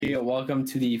everybody. Welcome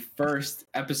to the first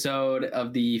episode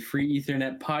of the Free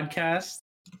Ethernet podcast.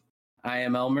 I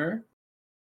am Elmer.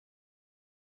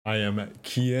 I am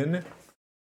Kian.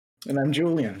 And I'm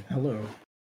Julian. Hello.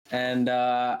 And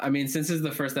since this is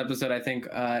the first episode, I think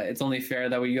it's only fair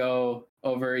that we go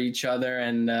over each other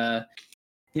and,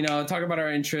 talk about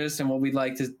our interests and what we'd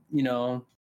like to,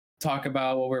 talk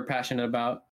about, what we're passionate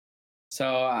about.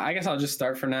 So I guess I'll just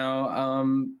start for now.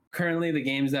 Currently, the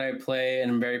games that I play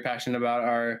and I'm very passionate about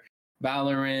are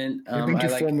VALORANT. I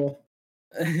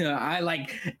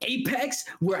like Apex,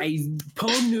 where I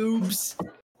pwn noobs.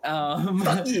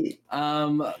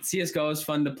 CSGO is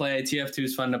fun to play. TF2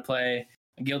 is fun to play.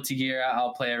 Guilty Gear,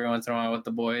 I'll play every once in a while with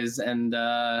the boys. And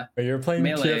you're playing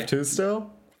Melee. TF2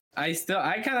 still? I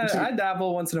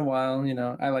dabble once in a while.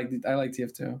 I like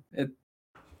TF2. It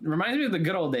reminds me of the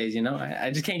good old days. I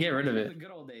just can't get rid of it. The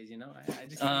good old days.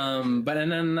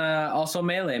 Also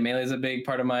Melee. Melee is a big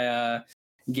part of my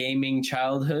gaming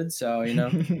childhood. So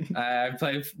I've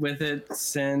played with it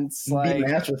since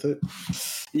match with it.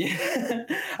 Yeah,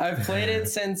 I've played it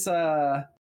since early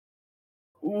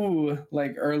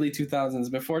 2000s,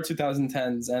 before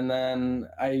 2010s, and then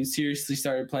I seriously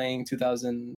started playing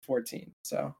 2014.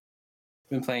 So I've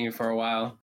been playing it for a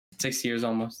while, 6 years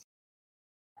almost.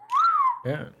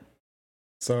 Yeah.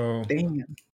 So Damn.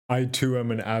 I too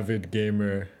am an avid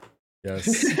gamer.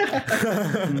 Yes. Yes,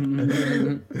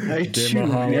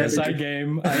 I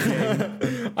game.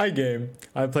 I game.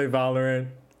 I play VALORANT.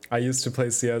 I used to play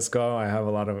CSGO. I have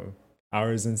a lot of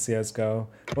hours in CSGO.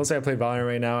 Mostly I play VALORANT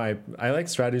right now. I like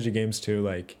strategy games too,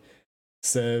 like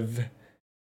Civ.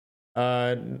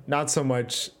 Not so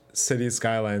much City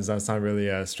Skylines. That's not really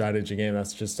a strategy game.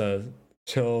 That's just a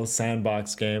chill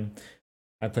sandbox game.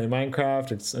 I play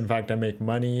Minecraft. In fact, I make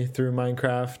money through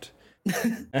Minecraft.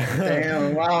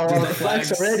 Damn, wow. The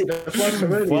flex already.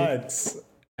 Flex.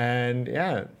 And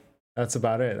yeah, that's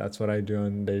about it. That's what I do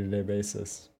on a day-to-day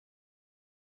basis.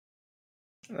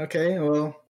 Okay,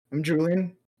 well, I'm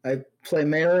Julian. I play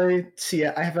Melee.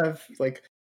 I have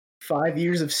 5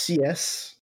 years of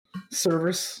CS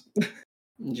service.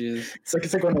 Jeez. It's like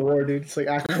going to war, dude. It's like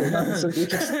actual.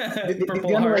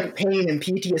 The amount of pain and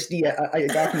PTSD I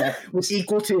got from that was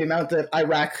equal to the amount that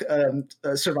Iraq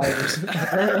survivors.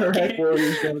 Okay.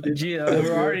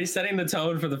 We're already setting the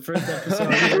tone for the first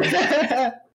episode.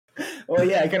 Well,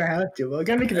 yeah, I gotta have to. Well, I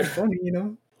gotta make it funny,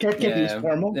 Can't be as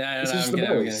formal. Yeah, this is the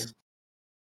boys.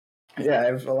 Yeah, I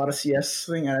have a lot of CS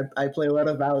thing, and I play a lot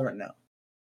of VALORANT now.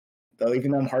 Though,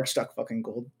 even though I'm hard stuck fucking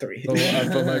gold 3.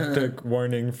 Epileptic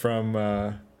warning from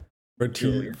for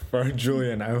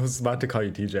Julian. I was about to call you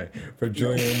TJ. For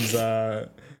Julian's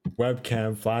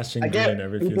webcam flashing green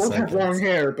every few seconds. We both have long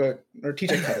hair, but our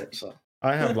TJ cut it, so.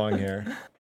 I have long hair.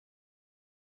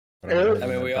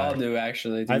 We all do,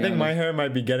 actually. I think my hair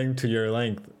might be getting to your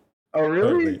length. Oh,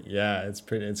 really? Shortly. Yeah, it's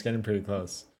getting pretty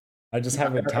close. I just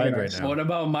have it tied right now. What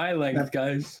about my length,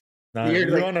 guys? Nah,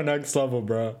 you're on the next level,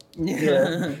 bro.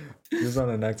 Yeah. You're on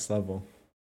the next level.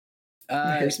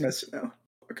 My hair's messy now.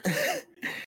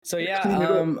 So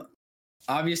yeah,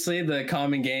 obviously the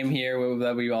common game here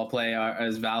that we all play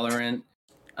is VALORANT.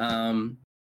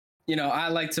 I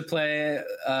like to play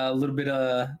a little bit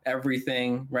of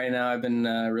everything. Right now, I've been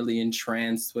really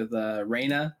entranced with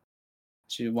Reyna.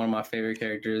 She's one of my favorite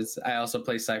characters. I also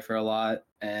play Cypher a lot,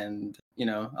 and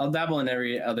I'll dabble in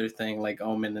every other thing like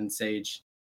Omen and Sage.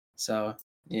 So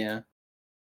yeah.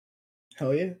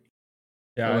 Hell yeah.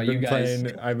 Yeah,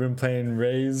 I've been playing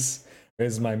Raze.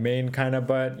 Raze is my main kind of,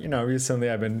 but recently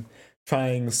I've been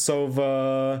trying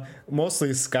Sova,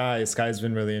 mostly Sky. Sky's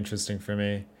been really interesting for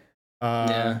me.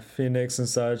 Phoenix and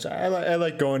such. I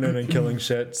like going in and killing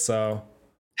shit, so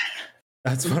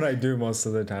that's what I do most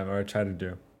of the time, or I try to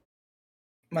do.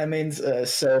 My main's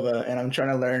Sova, and I'm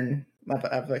trying to learn. I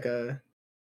have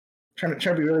trying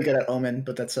to be really good at Omen,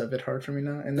 but that's a bit hard for me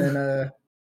now. And then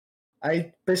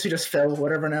I basically just fell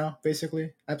whatever now.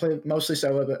 Basically, I play mostly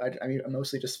solo, but I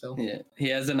mostly just fell. Yeah, he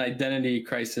has an identity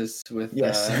crisis with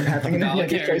I'm having an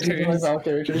identity crisis with my Val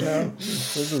characters now.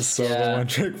 This is solo one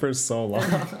trick for so long.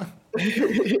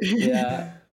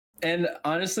 Yeah, and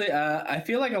honestly, I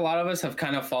feel like a lot of us have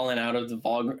kind of fallen out of the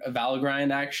Val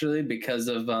grind actually because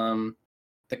of the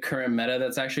current meta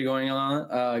that's actually going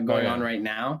on right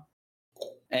now,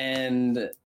 and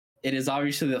it is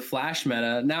obviously the Flash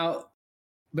meta now.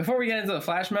 Before we get into the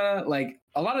Flash meta,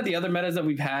 a lot of the other metas that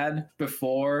we've had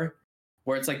before,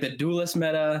 where it's like the duelist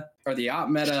meta or the op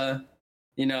meta,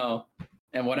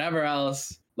 and whatever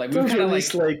else, we've kind of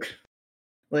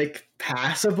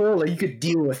passable, you could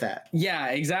deal with that. Yeah,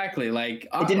 exactly. It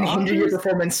didn't hinder your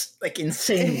performance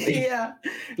insanely. Yeah,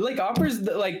 operas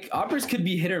could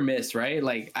be hit or miss, right?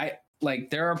 like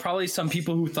there are probably some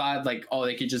people who thought like, oh,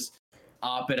 they could just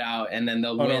op it out and then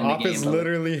they'll win the op game. is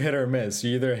literally hit or miss.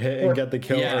 You either hit and get the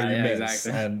kill or you miss.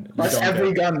 Exactly. And that's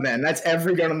every gun, then. That's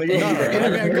every gun in the game.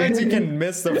 No, guns you can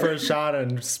miss the first shot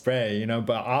and spray, you know,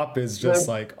 but op is just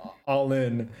like all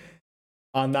in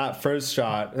on that first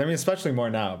shot. I mean, especially more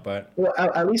now, but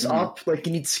at least op, like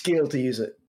you need skill to use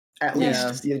it. At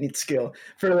least you need skill.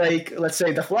 For like, let's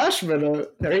say the flash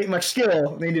meta, there ain't much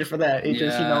skill needed for that. It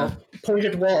just, you know, point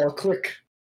at wall, click.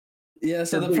 Yeah,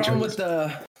 so the problem with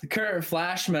the current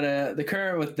flash meta, the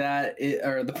problem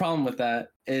with that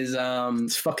is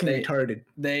it's fucking retarded.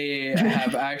 They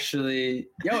have actually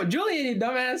Julian, you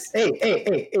dumbass.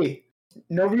 Hey.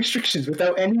 No restrictions,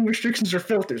 without any restrictions or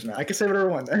filters now. I can say whatever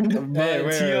I want. That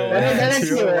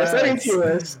ain't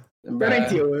TOS. That ain't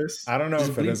TOS. I don't know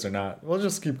if it is or not. We'll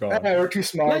just keep going. We're too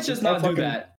small. Let's just not do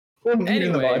that.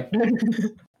 Anyway.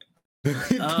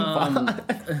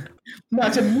 No,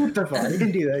 it's a mute the file. You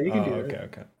can do that. You can do that.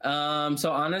 Okay.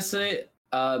 So honestly,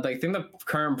 I think the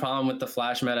current problem with the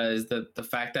flash meta is that the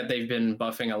fact that they've been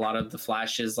buffing a lot of the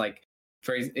flashes, like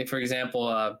for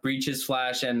example, Breach's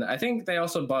flash, and I think they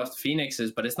also buffed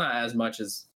Phoenix's, but it's not as much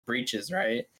as Breach's,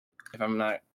 right? If I'm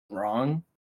not wrong.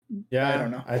 Yeah, I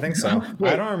don't know. I think so.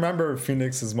 I don't remember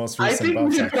Phoenix's most recent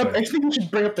buffs. I think we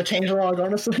should bring up the changelog,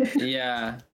 honestly.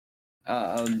 Yeah.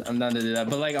 I'm done to do that,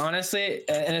 but like honestly,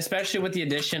 and especially with the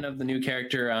addition of the new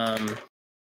character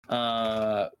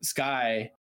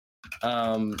Sky,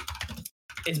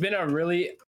 it's been a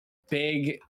really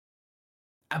big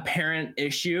apparent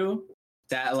issue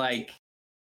that, like,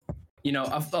 you know,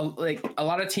 like a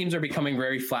lot of teams are becoming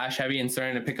very flash heavy and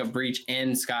starting to pick up Breach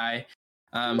and Sky.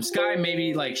 Sky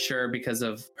maybe, like, sure, because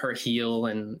of her heal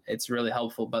and it's really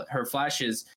helpful, but her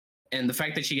flashes and the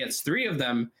fact that she gets 3 of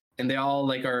them and they all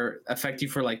like are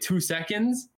effective for like 2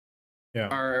 seconds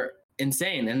are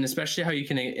insane. And especially how you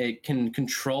can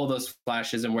control those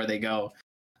flashes and where they go,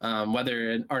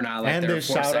 whether or not like, and they're they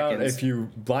 4 shout seconds. out if you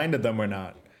blinded them or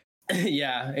not.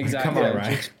 Yeah, exactly. Come on,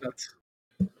 right?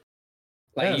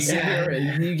 Like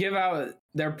you give out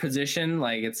their position,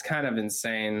 like it's kind of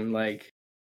insane. Like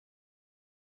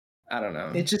I don't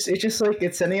know. It's just like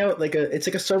it's sending out like it's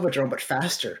like a Sova drone but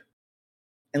faster,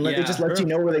 and like it just lets you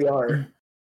know where they are.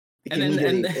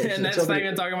 And that's not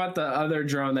even talking about the other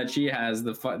drone that she has.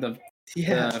 The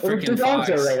freaking dogs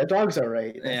are right. The dogs are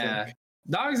right. Yeah,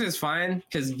 dogs is fine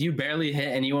because you barely hit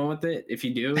anyone with it. If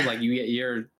you do, like you get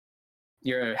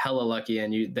you're hella lucky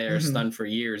and they're stunned for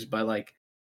years. But like,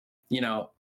 you know,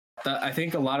 I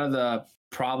think a lot of the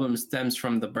problem stems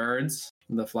from the birds,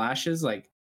 the flashes, like,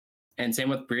 and same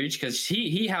with Breach because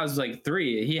he has like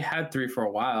 3. He had 3 for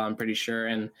a while, I'm pretty sure,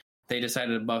 and they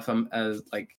decided to buff him as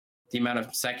like the amount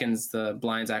of seconds the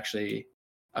blinds actually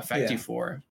affect you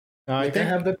for. I think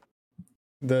have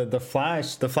the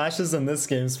flashes in this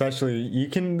game especially, you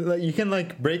can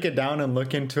like break it down and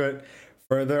look into it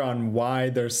further on why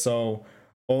they're so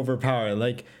overpowered.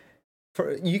 Like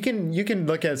you can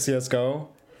look at CS:GO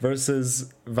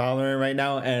versus Valorant right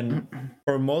now, and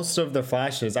for most of the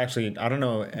flashes, actually I don't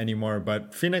know anymore,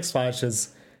 but Phoenix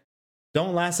flashes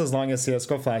don't last as long as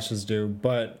CS:GO flashes do.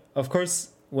 But of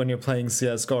course, when you're playing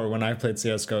CS:GO, or when I played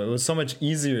CS:GO, it was so much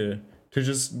easier to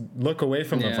just look away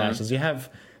from the flashes. You have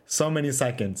so many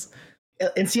seconds.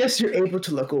 In CS, you're able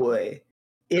to look away.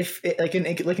 If like in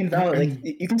Valorant,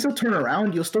 like you can still turn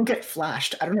around, you'll still get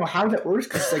flashed. I don't know how that works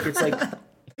because like that's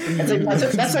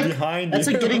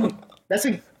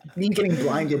like me getting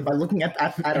blinded by looking at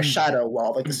a shadow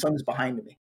while like the sun's behind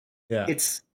me. Yeah,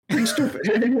 it's pretty stupid.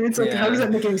 It's like how does that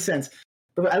make any sense?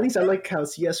 But at least I like how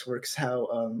CS works.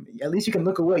 How at least you can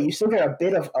look away. You still get a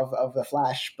bit of the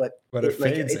flash, but it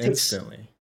fades instantly.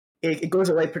 It goes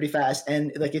away pretty fast,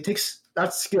 and like it takes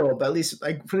not skill, but at least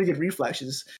like pretty good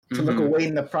reflexes to look away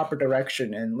in the proper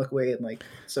direction and look away and like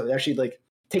so it actually like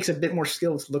takes a bit more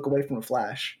skill to look away from a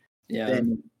flash.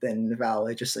 Than Val.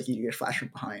 It just like you get flash from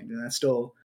behind, and that's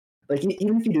still like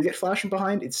even if you do get flash from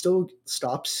behind, it still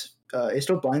stops. It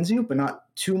still blinds you, but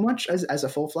not too much as a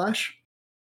full flash.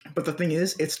 But the thing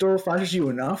is, it still flashes you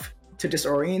enough to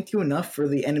disorient you enough for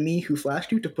the enemy who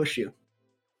flashed you to push you.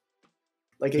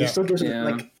 Like it still gives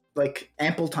like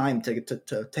ample time to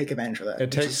take advantage of that.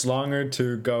 It takes longer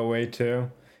to go away too,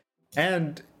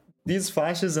 and these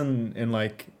flashes in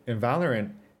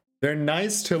Valorant, they're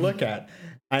nice to look at.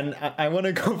 And I want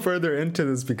to go further into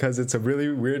this because it's a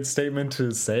really weird statement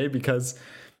to say, because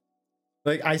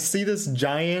like I see this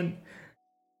giant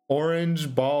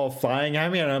orange ball flying at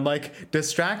me and I'm like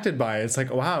distracted by it. It's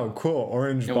like, wow, cool,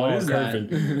 orange ball,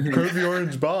 curvy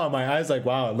orange ball. My eyes like,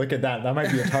 wow, look at that. That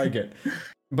might be a target.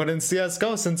 But in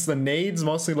CS:GO, since the nades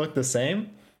mostly look the same,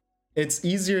 it's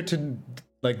easier to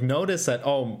like notice that,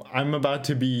 oh, I'm about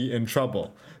to be in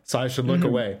trouble, so I should look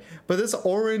away. But this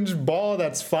orange ball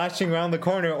that's flashing around the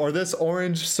corner, or this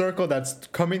orange circle that's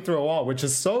coming through a wall, which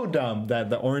is so dumb that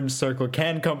the orange circle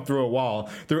can come through a wall,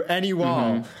 through any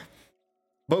wall.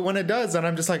 But when it does, then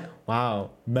I'm just like,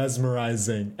 wow,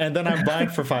 mesmerizing. And then I'm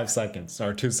blind for 5 seconds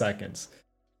or 2 seconds.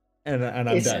 And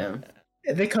I'm done.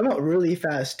 They come out really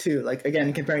fast too. Like,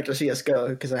 again, comparing to CSGO,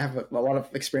 because I have a lot of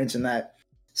experience in that.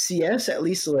 CS, at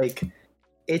least, like,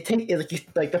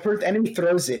 like the first enemy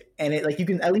throws it, and it, like, you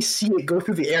can at least see it go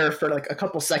through the air for like a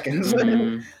couple seconds.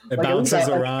 It like, bounces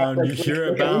around. Like, you hear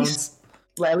it bounce.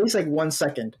 At least like 1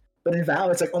 second. But in Val,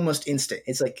 it's like almost instant.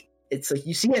 It's like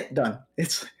you see it done.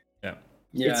 It's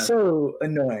so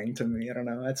annoying to me. I don't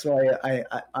know. That's why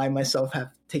I myself have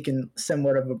taken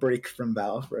somewhat of a break from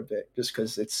Val for a bit, just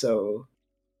because it's so.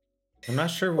 I'm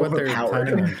not sure what they're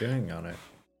planning on doing on it.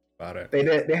 About it.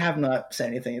 They have not said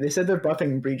anything. They said they're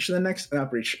buffing Breach in the next,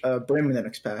 not Breach, Brim in the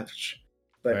next patch,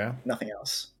 but nothing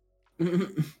else.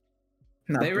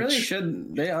 They really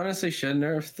should. They honestly should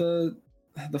nerf the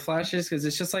flashes, because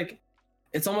it's just like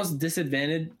it's almost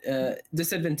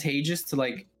disadvantageous to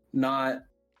like not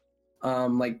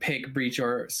like pick Breach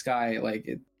or Sky. Like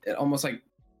it almost like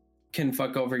can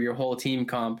fuck over your whole team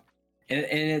comp, and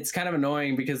it's kind of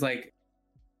annoying because like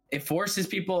it forces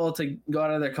people to go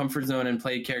out of their comfort zone and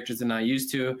play characters they're not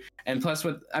used to. And plus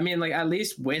like at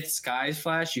least with Sky's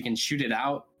flash, you can shoot it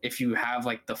out if you have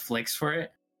like the flicks for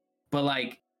it. But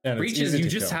like Breaches, you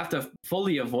just have to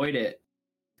fully avoid it.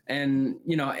 And,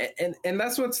 you know, and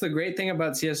that's what's the great thing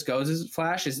about CSGO's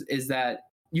flash is that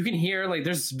you can hear like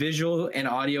there's visual and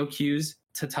audio cues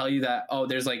to tell you that, oh,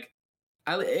 there's like,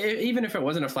 even if it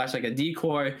wasn't a flash, like a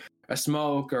decoy, a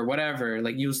smoke or whatever,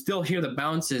 like you'll still hear the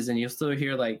bounces and you'll still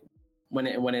hear like when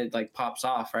it like pops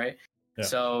off, right?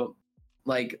 So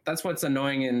like that's what's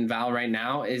annoying in Val right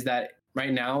now, is that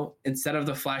right now instead of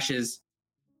the flashes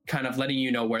kind of letting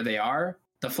you know where they are,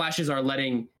 the flashes are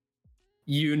letting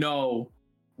you know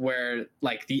where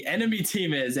like the enemy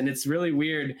team is. And it's really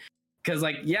weird because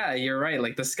like, yeah, you're right,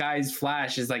 like the Sky's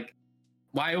flash is like,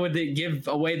 why would they give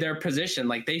away their position?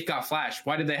 Like they've got flash,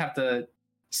 why did they have to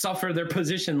suffer their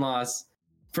position loss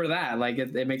for that? Like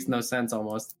it makes no sense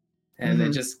almost. And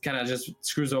it just kind of just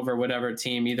screws over whatever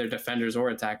team, either defenders or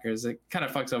attackers. It kind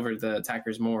of fucks over the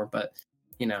attackers more, but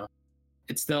you know,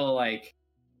 it's still like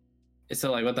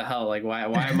what the hell? Like why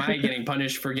am I getting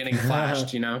punished for getting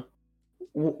flashed, you know?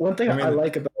 One thing I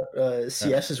like about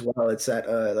CS as well, it's that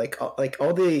like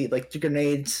all the like the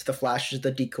grenades, the flashes,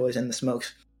 the decoys, and the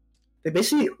smokes, they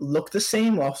basically look the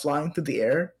same while flying through the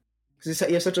air. Because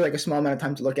you have such a small amount of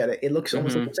time to look at it, it looks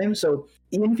almost like the same. So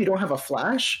even if you don't have a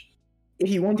flash, if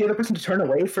you want the other person to turn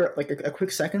away for like a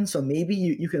quick second, so maybe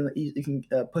you can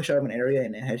push out of an area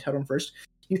and headshot them first,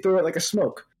 you throw it like a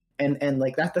smoke, and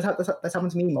like that's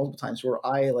happened to me multiple times where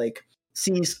I like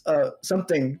see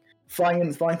something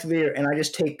flying through the air, and I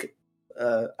just take.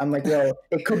 I'm like, well,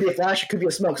 it could be a flash, it could be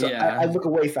a smoke, so I look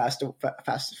away fast. Look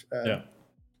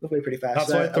away pretty fast.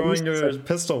 That's why throwing your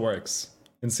pistol works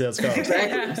in CSGO.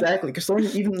 Exactly. Because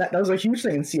even that was a huge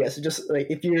thing in CS. Just like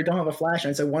if you don't have a flash and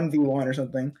it's a 1v1 or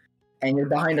something, and you're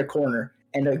behind a corner,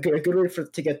 and a good way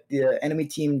to get the enemy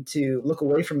team to look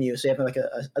away from you, so you have like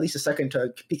at least a second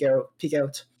to peek out,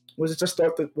 was just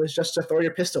to throw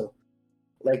your pistol,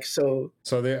 like so.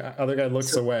 So the other guy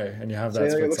looks away, and you have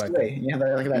that split second. Away, and you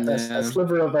have that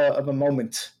sliver of a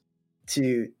moment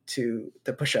to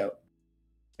push out.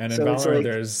 And in Valorant,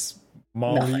 there's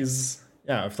mollies. Nothing.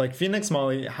 Yeah, if like Phoenix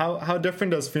Molly, how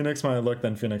different does Phoenix Molly look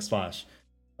than Phoenix Flash?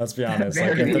 Let's be honest.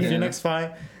 Like if the Phoenix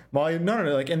Molly, no,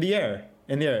 like in the air.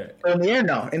 In the air,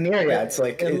 yeah, it's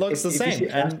like it looks the same.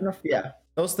 And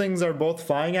those things are both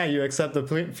flying at you, except the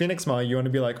Phoenix Molly, you want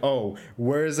to be like, oh,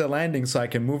 where is it landing so I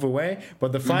can move away?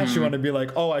 But the Flash, you want to be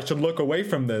like, oh, I should look away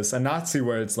from this and not see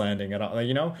where it's landing at all, like,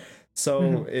 you know?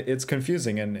 So it's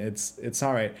confusing, and it's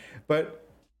all right. But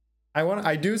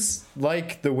I do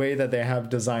like the way that they have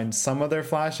designed some of their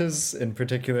flashes, in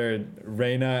particular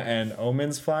Reyna and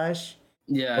Omen's flash.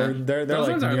 Yeah, or they're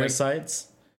like near sights.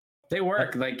 They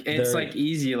work like it's like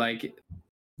easy. Like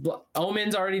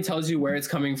Omen's already tells you where it's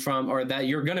coming from, or that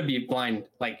you're gonna be blind,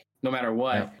 like no matter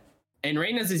what. Yeah. And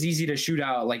Reyna's is easy to shoot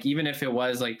out, like even if it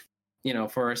was like, you know,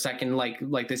 for a second, like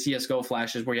the CS:GO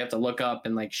flashes where you have to look up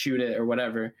and like shoot it or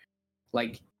whatever.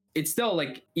 Like it's still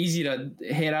like easy to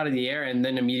hit out of the air and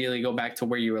then immediately go back to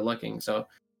where you were looking. So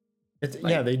it's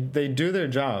like, they do their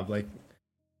job. Like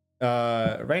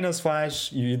Reyna's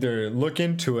flash, you either look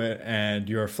into it and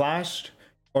you're flashed,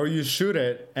 or you shoot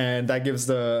it and that gives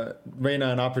the Reyna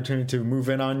an opportunity to move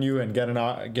in on you and get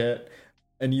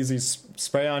an easy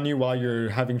spray on you while you're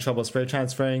having trouble spray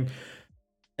transferring.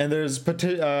 and there's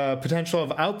potential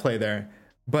of outplay there,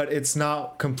 but it's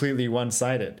not completely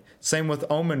one-sided. Same with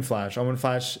Omen Flash. Omen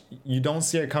Flash, you don't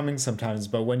see it coming sometimes,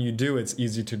 but when you do, it's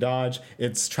easy to dodge.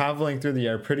 It's traveling through the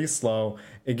air pretty slow.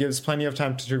 It gives plenty of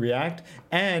time to react,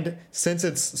 and since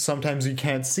it's sometimes you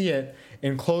can't see it,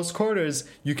 in close quarters,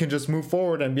 you can just move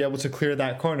forward and be able to clear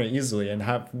that corner easily and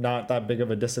have not that big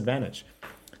of a disadvantage.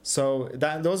 So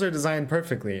those are designed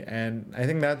perfectly, and I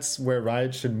think that's where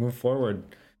Riot should move forward,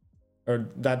 or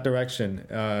that direction.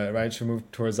 Riot should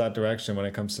move towards that direction when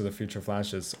it comes to the future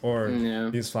flashes, or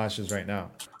these flashes right now.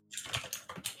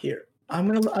 Here,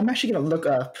 I'm actually gonna look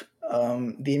up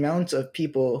the amount of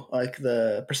people, like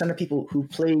the percent of people who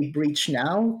play Breach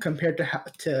now compared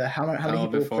to how many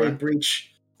people play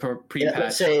Breach pre-patch.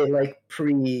 Let's say like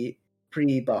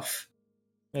pre-buff.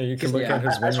 Yeah, you can look at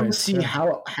his win rate. I just want to see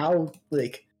how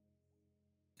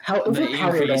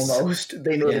overpowered almost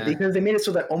they made it, because they made it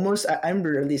so that almost, I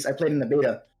remember, at least I played in the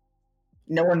beta,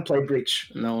 no one played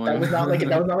Breach. No one. That was not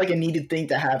like a needed thing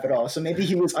to have at all. So maybe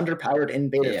he was underpowered in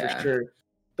beta for sure.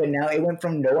 But now it went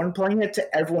from no one playing it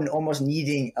to everyone almost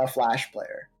needing a Flash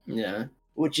player. Yeah.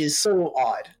 Which is so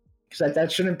odd. Because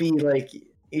that shouldn't be like,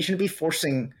 you shouldn't be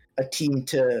forcing a team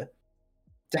to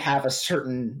have a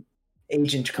certain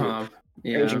agent group.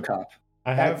 Agent comp.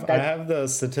 I have the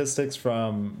statistics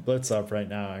from Blitz up right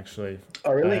now, actually.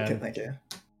 Oh, really? Thank you.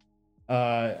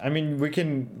 I mean, we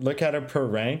can look at it per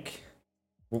rank.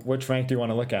 Which rank do you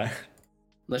want to look at?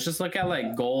 Let's just look at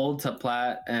like gold to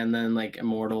plat, and then like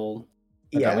immortal.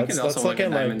 Okay, yeah, let's look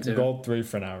at like gold 3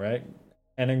 for now, right?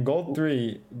 And in gold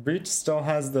 3, Breach still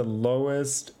has the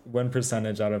lowest win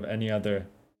percentage out of any other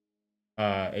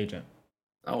agent.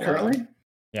 Oh, currently?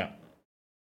 Yeah.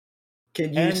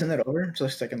 Can you send that over so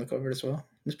I can look over it as well?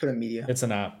 Just put in media. It's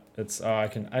an app. It's I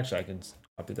can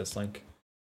copy this link.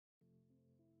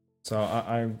 So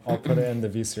I'll put it in the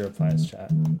VC replies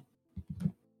chat.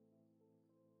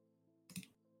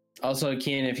 Also,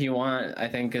 Keen, if you want, I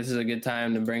think this is a good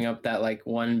time to bring up that like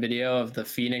one video of the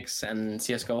Phoenix and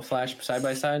CS:GO Flash side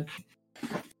by side.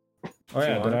 Oh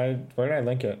yeah, where did I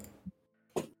link it?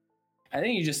 I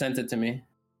think you just sent it to me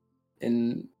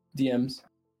in DMs.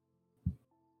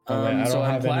 I don't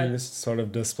have any sort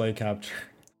of display capture.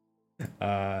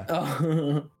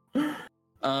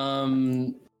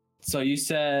 So you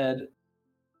said,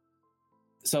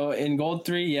 so in gold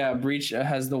 3, yeah, Breach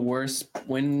has the worst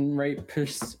win rate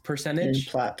percentage.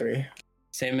 In plat 3.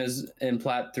 Same as in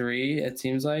plat 3, it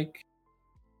seems like.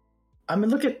 I mean,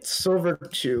 look at silver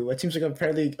 2. It seems like a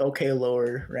fairly okay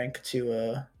lower rank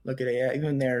to look at it. Yeah,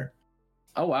 even there.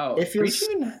 Oh wow. It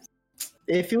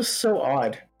feels so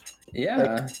odd.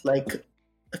 Yeah. Like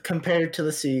compared to,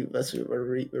 let's see where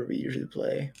we usually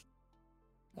play.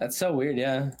 That's so weird,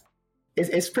 yeah.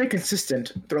 It's pretty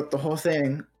consistent throughout the whole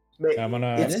thing. But I'm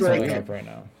gonna look it up right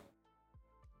now.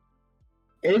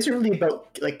 It isn't really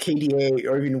about like KDA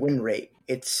or even win rate.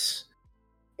 It's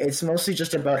mostly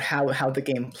just about how the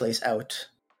game plays out.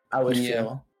 I would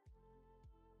feel.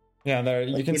 Yeah, there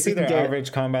you can see their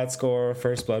average combat score,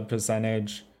 first blood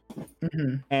percentage.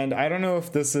 Mm-hmm. And I don't know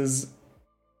if this is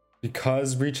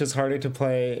because Breach is harder to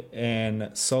play in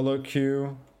solo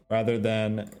queue rather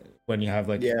than when you have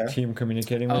like team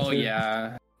communicating with you. Oh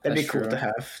yeah. That'd be cool to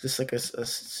have. Just like so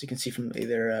you can see from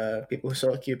either people who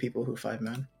solo queue, people who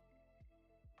 5-man.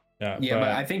 Yeah, but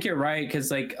I think you're right, because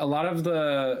like a lot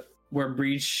of where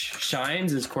Breach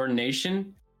shines is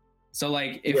coordination. So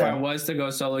like if I was to go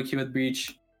solo queue with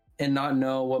Breach and not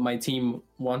know what my team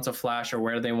wants a flash or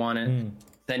where they want it,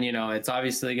 then it's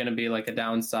obviously going to be like a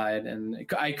downside, and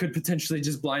I could potentially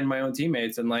just blind my own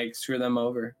teammates and like screw them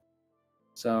over.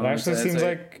 So it actually seems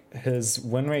like his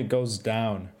win rate goes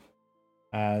down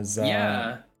as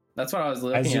that's what I was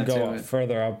looking at. As you go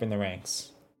further up in the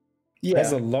ranks. Yeah,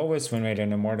 has the lowest win rate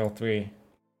in Immortal 3.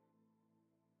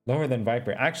 Lower than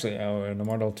Viper. Actually, in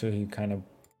Immortal 2 he kind of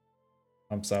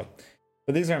bumps up.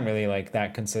 But these aren't really like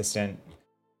that consistent.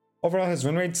 Overall, his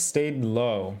win rate stayed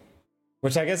low,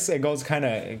 which I guess it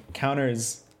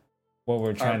counters what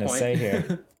we're trying to say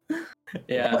here.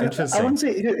 Yeah, interesting. I wouldn't say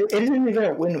it isn't even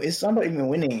a win. It's not about even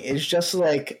winning. It's just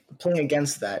like playing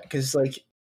against that, because like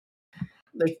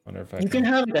you can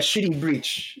have like a shitty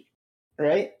Breach,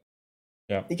 right?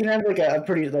 Yeah. You can have like a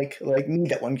pretty like me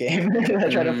that one game I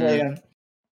try to play on.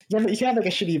 You can have like a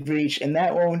shitty Breach, and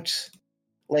that won't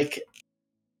like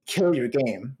kill your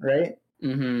game, right?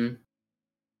 Mm-hmm.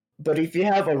 But if you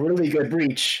have a really good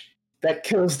Breach, that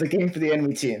kills the game for the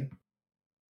enemy team.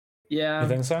 Yeah, you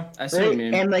think so? I see what you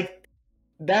mean. And like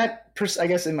that, I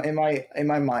guess in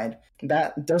my mind,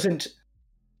 that doesn't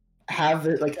have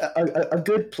like a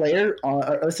good player on.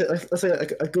 Let's say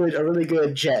like a really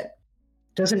good Jet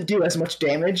doesn't do as much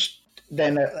damage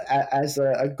than as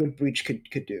a good breach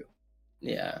could do.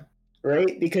 Yeah.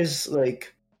 Right, because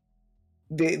like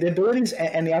the abilities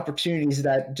and the opportunities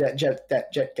that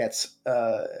Jet gets,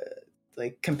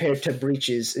 like compared to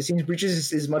breaches, it seems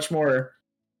breaches is much more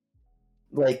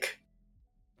like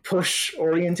push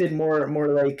oriented, more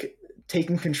like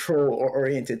taking control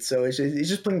oriented. So it's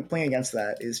just playing against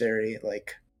that is very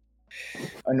like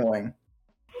annoying.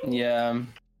 Yeah. And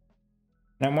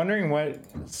I'm wondering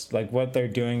what they're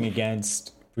doing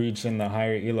against breach in the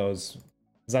higher elos.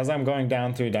 Because as I'm going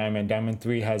down through Diamond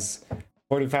 3 has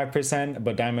 45%,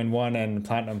 but Diamond 1 and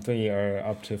Platinum 3 are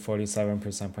up to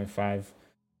 47.5%.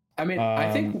 I mean,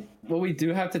 I think what we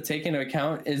do have to take into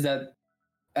account is that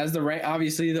as the rank,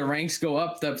 obviously the ranks go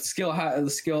up, the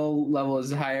skill level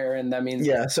is higher, and that means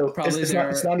so probably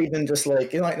it's not even just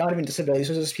like not even disabilities,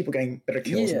 it's just people getting better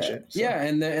kills and shit. So. Yeah,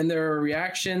 and their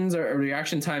reaction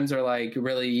times are like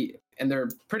really, and they're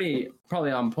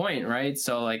probably on point, right?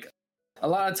 So like a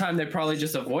lot of time they're probably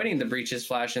just avoiding the breaches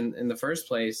flash in the first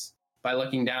place by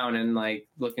looking down and like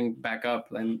looking back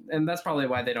up, and that's probably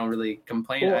why they don't really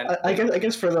complain. Well, I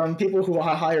guess for them, people who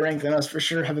are higher ranked than us for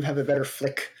sure have a better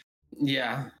flick.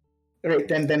 Yeah. Right,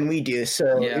 than we do.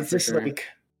 So it's just sure. Like.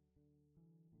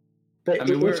 But I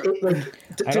mean,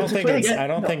 I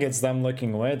don't think it's them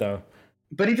looking away though.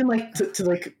 But even like to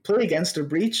like play against a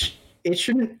breach, it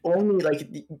shouldn't only like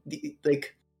the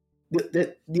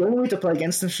only way to play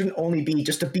against them shouldn't only be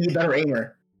just to be a better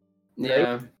aimer. Right?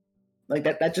 Yeah. Like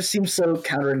that just seems so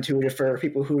counterintuitive for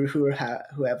people who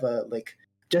have like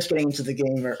just getting into the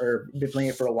game or been playing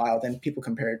it for a while than people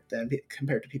compared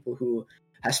to people who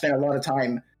have spent a lot of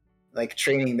time like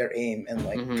training their aim and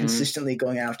like consistently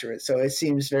going after it. So it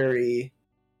seems very.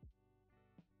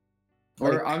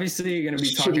 We're obviously going to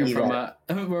be talking from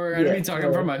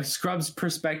a scrubs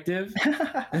perspective,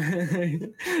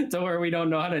 so where we don't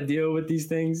know how to deal with these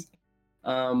things.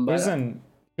 Here's an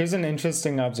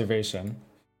interesting observation.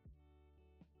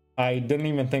 I didn't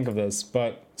even think of this,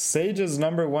 but Sage's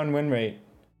 #1 win rate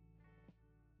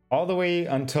all the way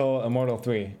until Immortal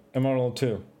 2.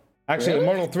 Actually, really?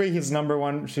 Immortal 3, he's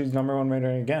 #1. She's #1 rate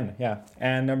again. Yeah,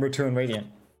 and #2 in Radiant.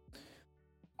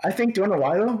 I think. Do you know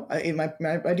why though?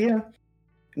 My idea.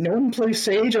 No one plays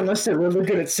Sage unless they're really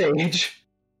good at Sage.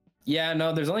 Yeah,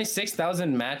 no. There's only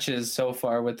 6,000 matches so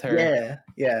far with her.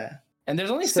 Yeah. And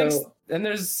there's only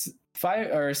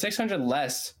 600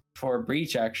 less for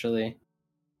Breach actually.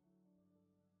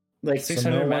 Like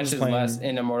 600 matches less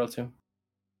in Immortal 2.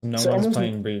 No one's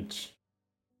playing Breach.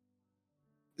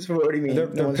 So what do you mean?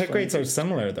 Their pick rates are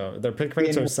similar though. Their pick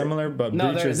rates are similar, but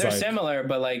Breach is they're similar,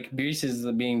 but like Breach is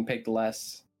being picked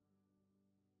less.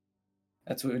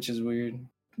 Which is weird.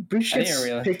 Breach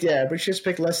gets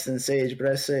picked less than Sage, but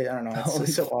I don't know.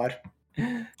 It's so odd.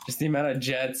 Just the amount of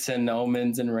Jets and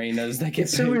Omens and Reynas that get.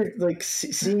 It's so weird, like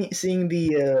seeing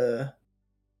the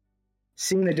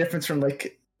difference from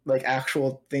like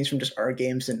actual things from just our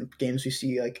games and games we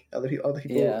see like other people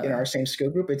in our same skill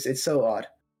group. It's so odd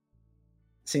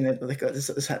seeing that like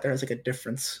there's like a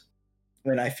difference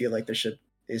when I feel like there should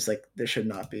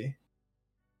not be.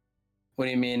 What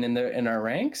do you mean in our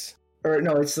ranks? Or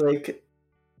no, it's like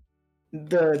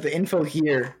the info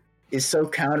here is so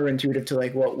counterintuitive to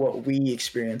like what we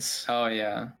experience. Oh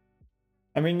yeah.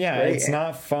 I mean, yeah, right? It's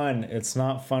not fun. It's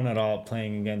not fun at all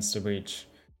playing against a Breach.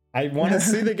 I want to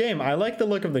see the game. I like the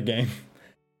look of the game.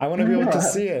 I want to be able to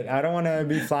see it. I don't want to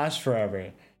be flashed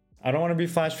forever. I don't want to be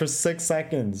flashed for 6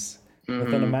 seconds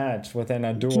within a match, within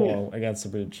a duel against a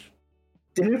Breach.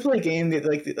 Didn't we play a game that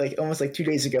like almost like 2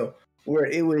 days ago where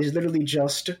it was literally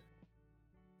just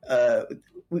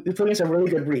we played against a really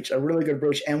good breach,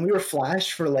 and we were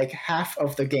flashed for like half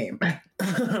of the game.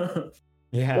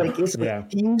 He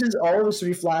uses all of his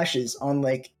 3 flashes on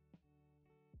like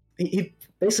he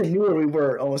basically knew where we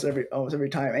were almost every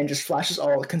time, and just flashes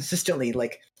all consistently,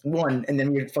 like one, and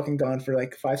then we were fucking gone for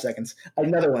like 5 seconds,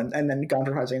 another one, and then gone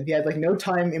for 5 seconds. He had like no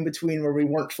time in between where we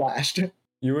weren't flashed.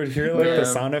 You would hear like the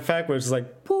sound effect, which is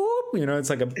like poop. You know, it's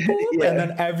like a boop, and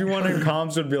then everyone in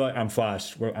comms would be like, I'm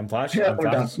flashed. I'm flashed. Yeah, I'm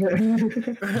flashed.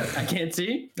 I can't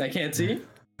see.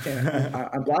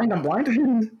 I'm blind.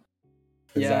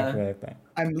 Exactly like that.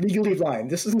 I'm legally blind.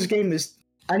 This game is.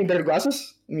 I need better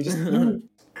glasses. Let me just.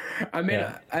 I mean,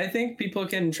 I think people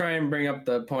can try and bring up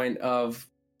the point of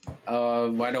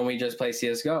why don't we just play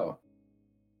CS:GO?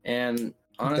 And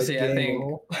honestly, I think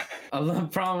a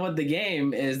problem with the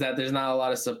game is that there's not a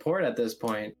lot of support at this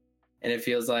point. And it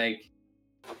feels like,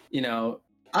 you know,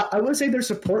 I would say there's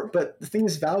support, but the thing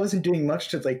is, Valve isn't doing much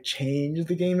to like change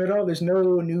the game at all. There's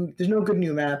no good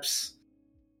new maps.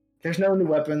 There's no new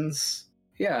weapons.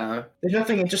 Yeah. There's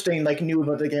nothing interesting like new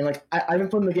about the game. Like I've been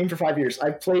playing the game for 5 years.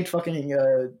 I've played fucking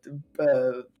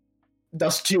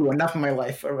Dust 2 enough in my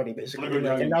life already, basically.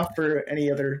 Like, enough for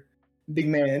any other big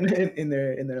man in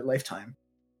their lifetime.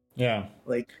 Yeah.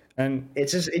 Like, and it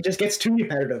just gets too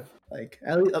repetitive. Like,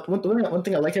 at least, one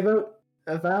thing I like about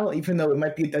Val, even though it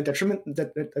might be a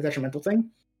detrimental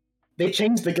thing, they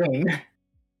changed the game.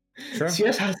 Sure.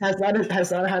 CS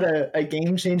has not had a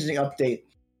game changing update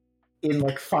in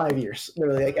like 5 years.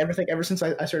 Literally, like everything ever since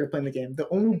I started playing the game. The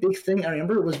only big thing I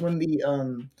remember was when the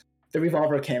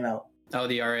Revolver came out. Oh,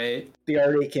 the R8. The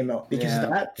R8 came out because of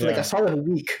that for like a solid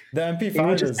week. The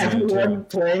MP5 is everyone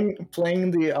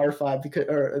playing the R5 because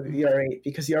or the R8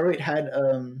 because the R8 had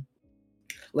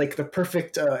like the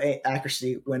perfect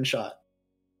accuracy when shot.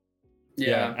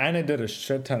 Yeah, and it did a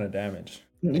shit ton of damage.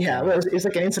 Yeah, well, it was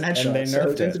like an instant headshot. And they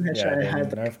nerfed it. Instant headshot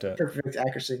had nerfed perfect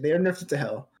accuracy. They nerfed it to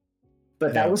hell.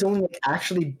 But that was only like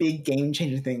actually big game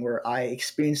changing thing where I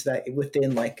experienced that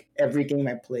within like every game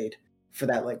I played for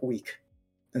that like week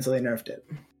until they nerfed it.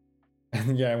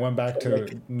 Yeah, it went back to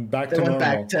normal. Back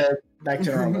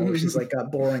to normal, which is like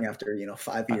boring after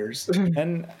 5 years.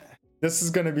 And this is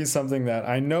going to be something that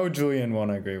I know Julian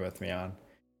won't agree with me on,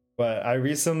 but I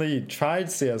recently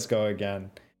tried CS:GO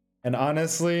again, and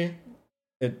honestly,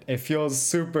 it feels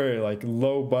super like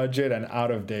low budget and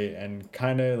out of date and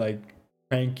kind of like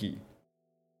cranky.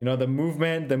 The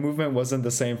movement wasn't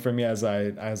the same for me as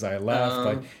I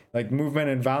left. Like movement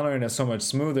in Valorant is so much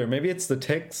smoother. Maybe it's the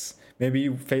ticks.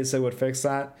 Maybe Face It would fix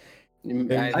that.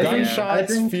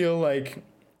 Gunshots feel like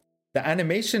the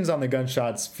animations on the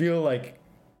gunshots feel like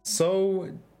so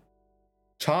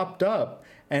chopped up,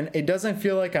 and it doesn't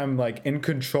feel like I'm like in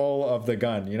control of the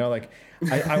gun. Like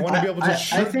I want to be able to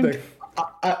shoot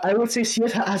I would say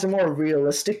CS has a more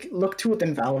realistic look to it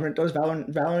than Valorant does.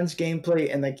 Valorant's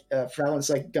gameplay and like Valorant's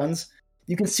like guns,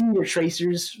 you can see your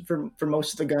tracers for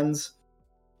most of the guns.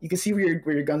 You can see where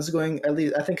your guns are going. At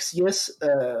least I think CS.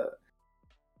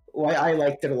 Why I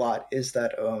liked it a lot is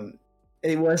that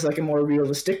it was like a more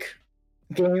realistic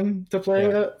game to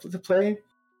play,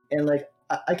 and like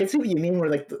I can see what you mean where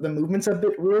like the movement's a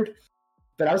bit weird.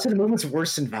 But I would say the movement's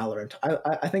worse in Valorant.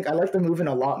 I think I like the movement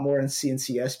a lot more in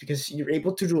CS because you're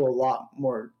able to do a lot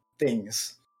more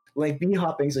things. Like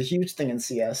B-hopping is a huge thing in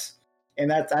CS,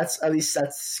 and that's at least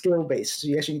that's skill based. So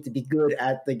you actually need to be good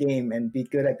at the game and be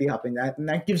good at B-hopping. And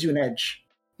that gives you an edge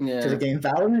to the game.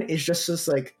 Valorant is just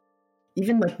like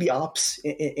even like the ops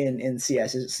in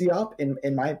CS. The op in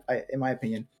my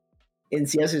opinion in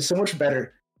CS is so much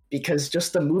better because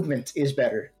just the movement is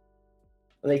better.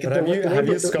 Like, but have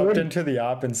you scoped into the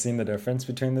op and seen the difference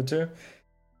between the two?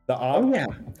 The op,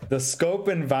 the scope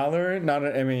in Valorant,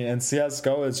 in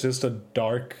CS:GO, it's just a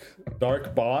dark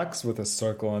box with a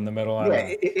circle in the middle.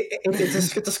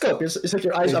 It's a scope. It's like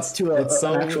your eyes up to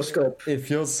an actual scope. It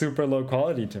feels super low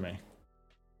quality to me.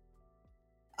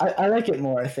 I like it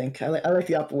more. I think I like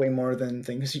the op way more than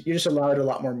things. You're just allowed a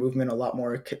lot more movement, a lot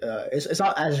more. It's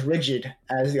not as rigid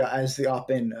as the op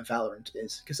in Valorant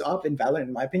is, because op in Valorant,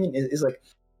 in my opinion, is like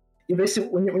you basically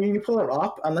when you pull out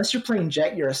op, unless you're playing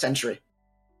Jet, you're a sentry.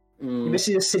 You're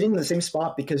basically just sitting in the same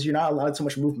spot because you're not allowed so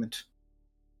much movement.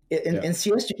 In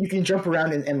CS, you can jump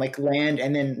around and like land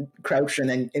and then crouch and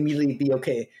then immediately be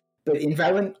okay. But in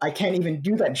Valorant, I can't even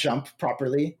do that jump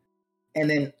properly. And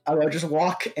then I would just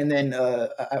walk, and then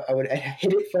I would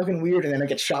hit it fucking weird, and then I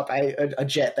get shot by a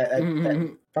jet that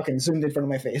fucking zoomed in front of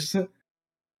my face, right?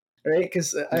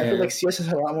 Because I feel like CS has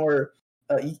a lot more.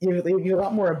 You have a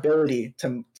lot more ability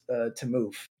to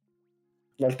move.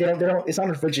 Like they don't. It's not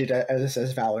as rigid as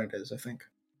Valorant is, I think.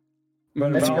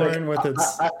 But Valorant with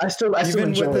its I still even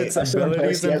enjoy with its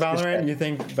abilities in Valorant, respect. you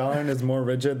think Valorant is more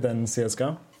rigid than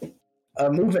CS:GO?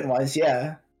 Movement wise,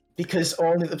 yeah. Because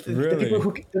only the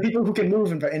people who can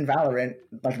move in Valorant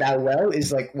like that well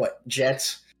is like what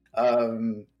Jet,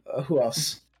 who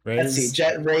else? Raze. Let's see,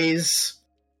 Jet, Raze,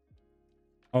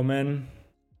 Omen.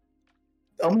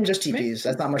 Omen just TPs.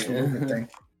 That's not much of a movement thing.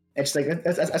 It's like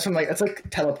that's from like it's like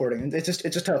teleporting. It's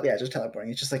just teleporting.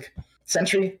 It's just like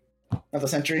Sentry, not the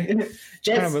Sentry.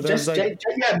 Jet,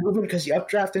 movement because you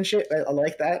updraft and shit. I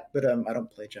like that, but I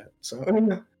don't play Jet, so.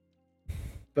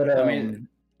 But I mean.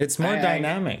 It's more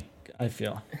dynamic, I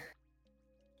feel.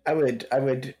 I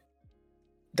would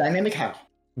dynamic how?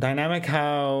 Dynamic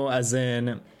how as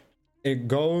in it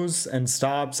goes and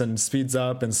stops and speeds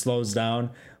up and slows down.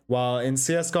 While in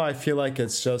CS:GO I feel like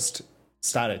it's just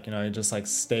static, it just like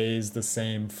stays the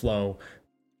same flow.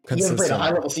 You haven't played a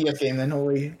high level CS game then,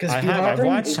 holy. Because I've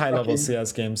watched high level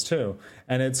CS games too,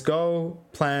 and it's go,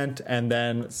 plant, and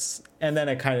then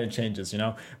it kind of changes, you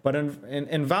know. But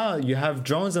in Val, you have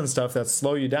drones and stuff that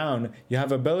slow you down. You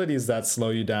have abilities that slow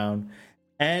you down,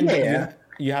 and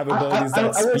you have abilities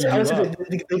that speed you up.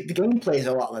 The gameplay is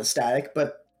a lot less static,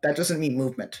 but that doesn't mean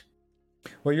movement.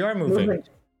 Well, you are moving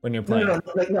when you're playing. No,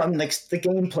 like the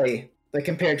gameplay. Like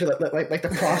compared to like the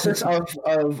process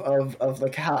of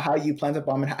like how you plant a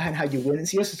bomb and how you win in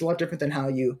CS is a lot different than how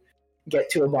you get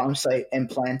to a bomb site and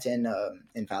plant in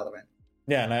Valorant.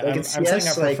 Yeah, and I'm saying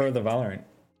I prefer the Valorant.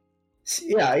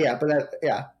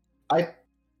 Yeah, I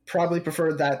probably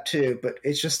prefer that too. But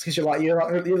it's just because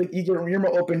you're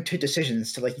more open to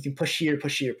decisions. To like you can push here.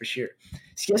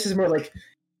 CS is more like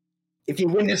if you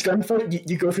win this gunfight,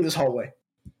 you go through this hallway,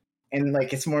 and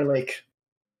like it's more like.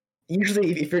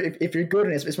 Usually, if you're good,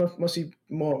 and it's mostly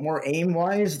more aim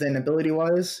wise than ability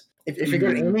wise. If you're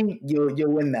good at aiming,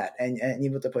 you'll win that, and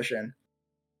you have to push in.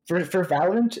 For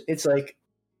Valorant, it's like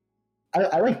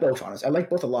I like both. Honestly, I like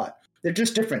both a lot. They're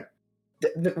just different.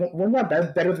 One's not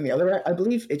better than the other. I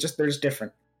believe it's just they're just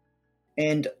different,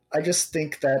 and I just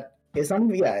think that it's not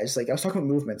even. Yeah, it's like I was talking about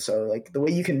movement. So like the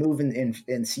way you can move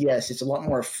in CS, it's a lot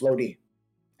more floaty,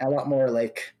 a lot more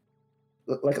like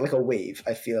a wave.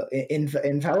 I feel in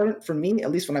Valorant for me,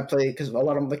 at least when I play, because a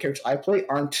lot of the characters I play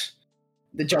aren't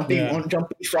the jumping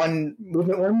run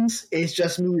movement ones. It's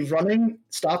just me running,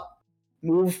 stop,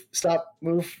 move, stop,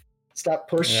 move, stop,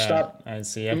 push, stop. I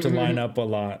see. You have to line up a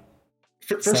lot.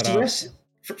 For CS,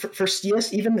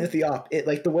 even with the op, it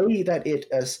like the way that it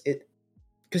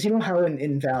because you know how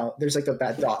in Val there's like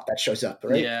that dot that shows up,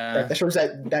 right? Yeah, that shows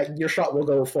that your shot will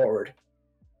go forward.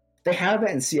 They have that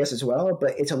in CS as well,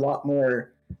 but it's a lot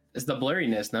more. It's the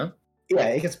blurriness, no? Yeah,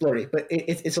 it gets blurry, but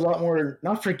it's a lot more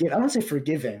not forgive. I don't say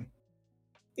forgiving.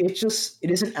 It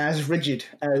isn't as rigid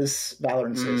as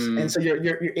Valorant is, and so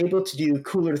you're able to do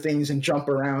cooler things and jump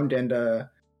around and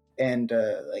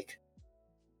like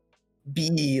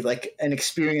be like an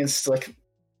experienced like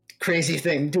crazy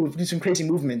thing. Do some crazy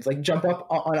movements, like jump up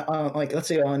on like let's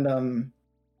say on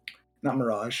not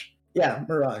Mirage. Yeah,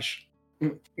 Mirage.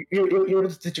 You're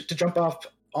able to jump off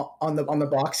on the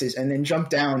boxes and then jump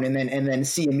down and then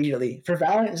see immediately. For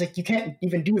Valorant, it's like you can't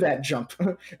even do that jump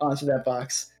onto that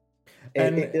box.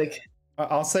 And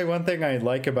I'll say one thing I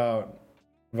like about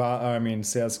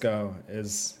CS:GO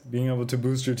is being able to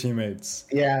boost your teammates.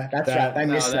 Yeah, I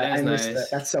miss that. I miss nice.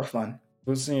 that. That's so fun.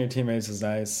 Boosting your teammates is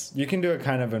nice. You can do it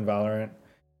kind of in Valorant.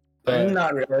 But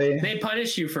not really. They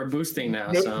punish you for boosting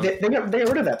now. They got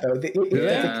rid of that though.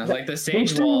 Like the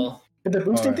stage wall. But the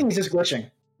boosting thing is just glitching.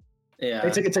 Yeah,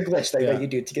 it's a glitch that you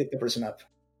do to get the person up.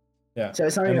 Yeah, so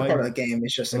it's not even part of the game.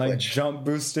 It's just a glitch. Jump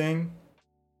boosting.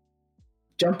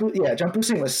 Jump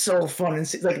boosting was so fun,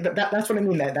 and like that's what I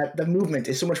mean. That the movement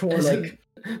is so much more like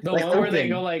the one where they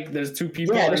go like there's two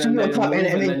people. Yeah, there's two people on top,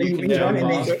 and then you run,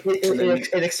 and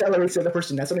it accelerates the other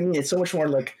person. That's what I mean. It's so much more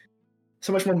like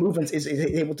so much more movements is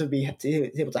able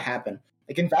to happen.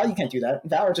 Like in Val, you can't do that. In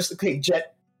Val, just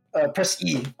jet, press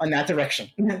E on that direction.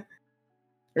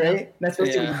 Right, that's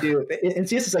what you do. In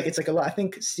CS, it's like a lot. I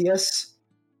think CS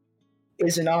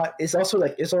is also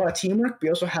like it's a lot of teamwork. We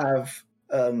also have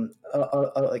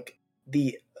like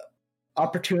the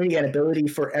opportunity and ability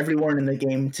for everyone in the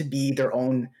game to be their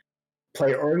own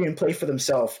player or even play for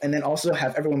themselves, and then also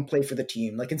have everyone play for the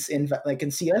team. Like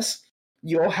in CS,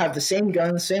 you all have the same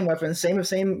guns, same weapons,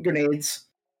 same grenades,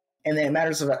 and then it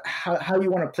matters about how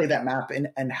you want to play that map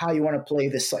and how you want to play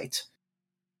this site.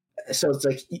 So it's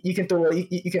like you can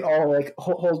all like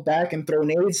hold back and throw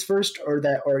nades first, or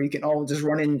you can all just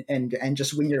run in and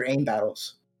just win your aim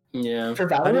battles. Yeah. For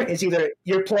Valorant, it's either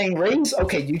you're playing Raze,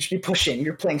 okay, you push in.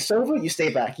 You're playing Sova, you stay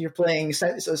back. You're playing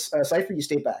Cypher, you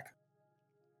stay back.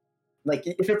 Like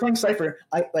if you're playing Cypher,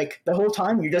 like the whole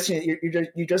time you're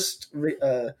just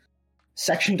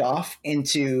sectioned off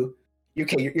into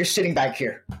you're sitting back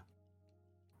here.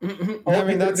 I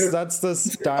mean that's the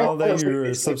style that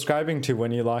you're subscribing to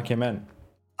when you lock him in.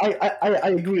 I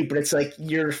agree, but it's like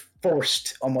you're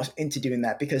forced almost into doing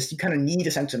that because you kind of need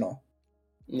a sentinel.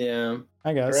 Yeah,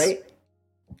 I guess. Right?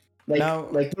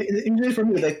 Like usually for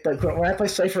me, like when I play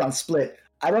Cypher on Split,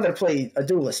 I'd rather play a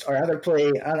duelist, or I'd rather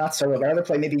play not solo, but I'd rather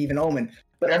play maybe even Omen.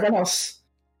 But everyone else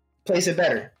plays it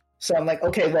better. So I'm like,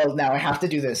 okay, well now I have to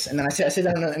do this, and then I sit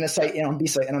down in a site, on B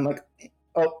site, and I'm like,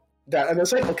 oh, that other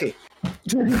site, okay.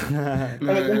 Let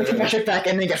me take my shit back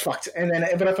and then get fucked. And then,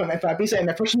 but if I B site and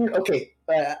they're pushing it, okay,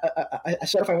 I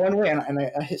start off on one way and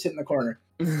I sit in the corner.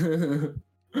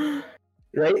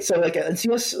 Right? So like in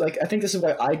CS, like I think this is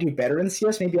what I do better in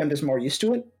CS. Maybe I'm just more used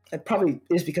to it. it probably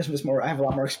is because it was more. I have a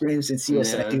lot more experience in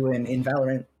CS than I do in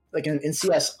Valorant. Like in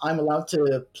CS, I'm allowed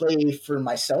to play for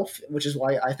myself, which is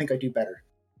why I think I do better.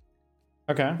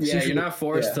 Okay. Yeah, you're not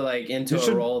forced to like into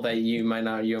a role that you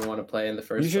don't want to play in the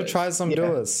first place. You should try some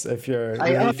duelists if you're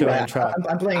really feeling trapped.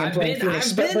 I'm playing Phoenix.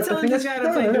 I've been telling this guy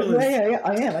to play duelists. Yeah,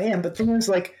 I am. But the thing is,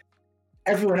 like,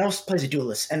 everyone else plays a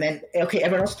duelist, and then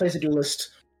everyone else plays a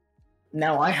duelist.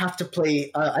 Now I have to play.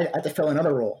 I have to fill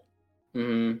another role.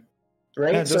 Mm-hmm.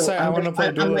 Right. Yeah, just say I want to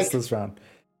play duelist this round.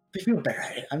 People better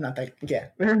at it. I'm not that. Yeah.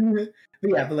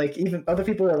 But like even other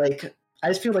people are like. I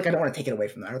just feel like I don't want to take it away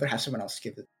from them. I'd rather have someone else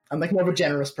give it. I'm like more of a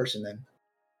generous person then.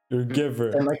 You're a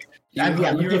giver. I'm like, I'm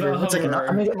a giver. It's like I'm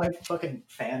gonna get my fucking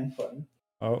fan button.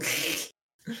 Oh.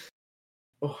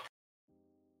 Oh.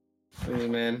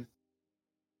 Man.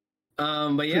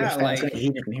 But yeah, like.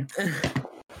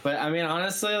 But I mean,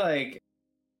 honestly, like,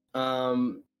 I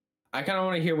kind of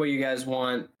want to hear what you guys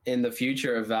want in the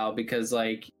future of Val, because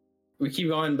like we keep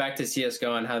going back to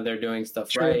CS:GO and how they're doing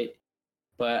stuff right,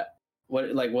 but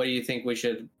what do you think we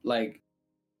should like?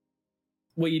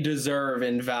 What you deserve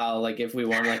in Val, like if we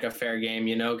want like a fair game,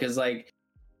 you know? Because like,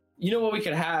 you know what we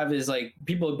could have is like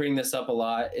people bring this up a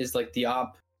lot is like the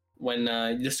op when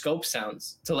the scope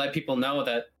sounds to let people know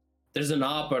that there's an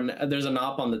op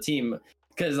on the team.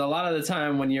 Because a lot of the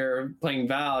time when you're playing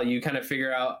Val, you kind of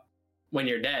figure out when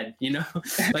you're dead, you know?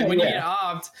 Like when you get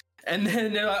opped, and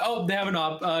then they're like, oh, they have an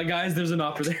op. Guys, there's an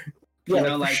opper there. Yeah, you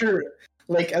know, like, for sure.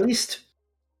 Like at least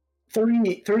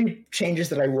 30 changes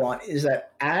that I want is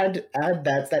that add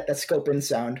that scope in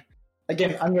sound.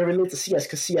 Again, I'm going to relate to CS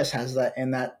because CS has that,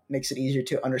 and that makes it easier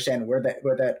to understand where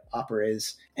that opera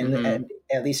is, and, and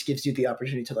at least gives you the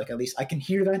opportunity to like at least I can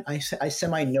hear that. I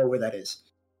semi know where that is.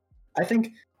 I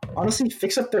think honestly,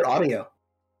 fix up their audio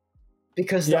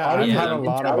because the audio I've had a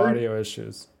lot of audio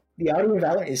issues. The audio in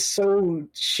Valorant is so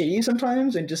shitty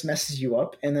sometimes and just messes you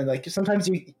up. And then like sometimes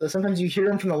you hear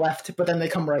them from the left, but then they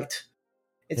come right.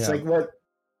 It's like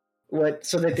what?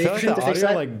 So that they feel like the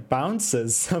audio like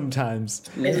bounces sometimes.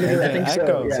 I think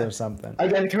echoes or something.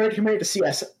 Again, compared to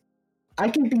CS, I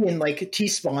can be in like T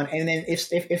spawn, and then if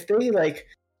they like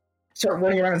start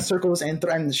running around in circles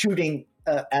and shooting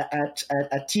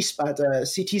at T spot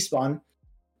CT spawn,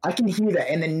 I can hear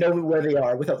that and then know where they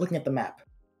are without looking at the map.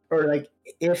 Or like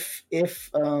if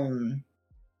I'm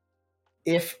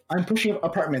pushing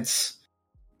apartments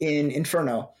in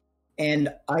Inferno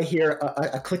and I hear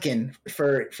a click in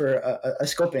for a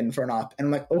scope in for an op, and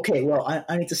I'm like, okay, well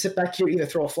I need to sit back here, either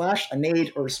throw a flash, a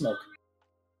nade, or a smoke.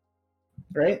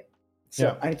 Right?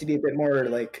 So I need to be a bit more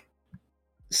like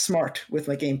smart with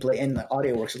my gameplay, and the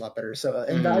audio works a lot better. So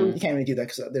in Valorant you can't really do that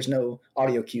because there's no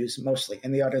audio cues mostly,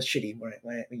 and the audio is shitty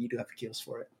when you do have cues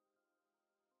for it.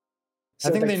 So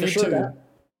I think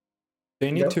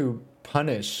they need to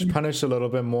punish a little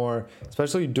bit more,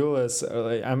 especially duelists.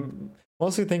 Like, I'm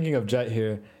mostly thinking of Jet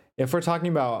here. If we're talking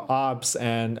about ops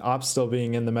and ops still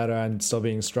being in the meta and still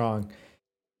being strong,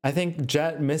 I think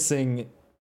Jet missing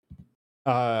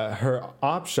her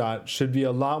op shot should be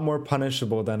a lot more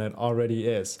punishable than it already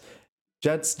is.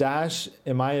 Jet's dash,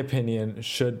 in my opinion,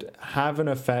 should have an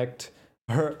effect.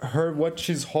 Her what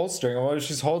she's holstering or what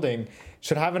she's holding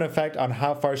should have an effect on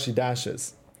how far she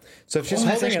dashes. So if she's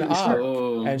holding an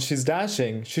op and she's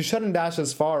dashing, she shouldn't dash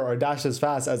as far or dash as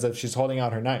fast as if she's holding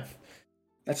out her knife.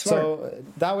 That's smart. So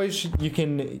that way you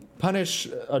can punish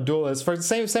a duelist. For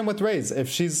same with Raze. If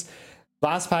she's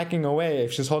blast packing away,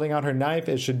 if she's holding out her knife,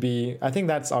 it should be. I think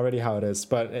that's already how it is.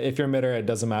 But if you're mid-air, it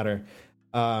doesn't matter.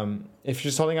 If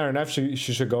she's holding out her knife, she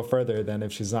should go further than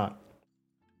if she's not.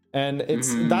 And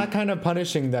it's that kind of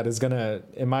punishing that is gonna,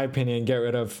 in my opinion, get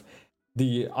rid of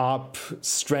the op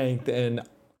strength and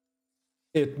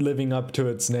it living up to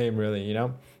its name, really, you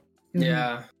know?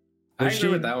 Yeah. I agree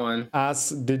with that one.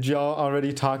 Did y'all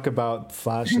already talk about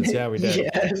flashes? Yeah, we did.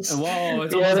 Yes. Whoa,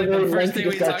 it's almost like the first thing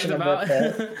we talked about.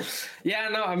 Yeah,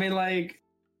 no, I mean, like,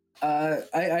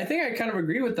 I think I kind of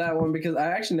agree with that one because I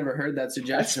actually never heard that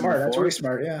suggestion. That's smart. Before. That's really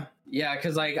smart, yeah. Yeah,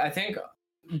 because, like, I think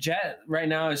Jet right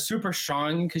now is super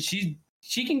strong because she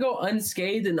can go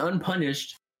unscathed and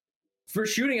unpunished for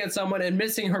shooting at someone and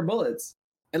missing her bullets.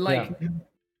 And, like,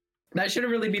 that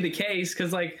shouldn't really be the case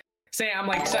because, like, say I'm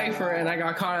like Cypher and I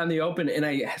got caught on the open and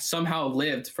I somehow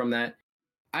lived from that,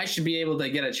 I should be able to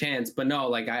get a chance. But no,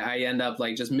 like I end up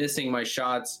like just missing my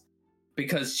shots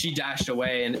because she dashed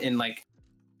away in like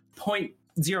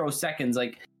 0.0 seconds.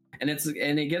 Like, and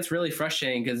it gets really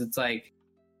frustrating because it's like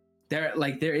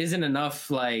there isn't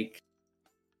enough like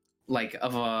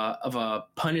of a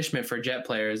punishment for Jet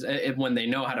players when they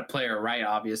know how to play her right,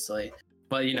 obviously.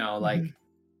 But you know, like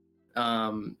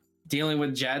dealing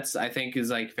with Jets, I think is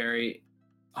like very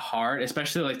hard,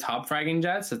 especially like top fragging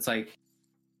jets. It's like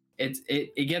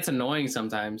it gets annoying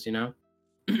sometimes, you know.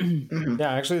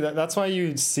 Yeah, actually, that's why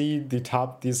you see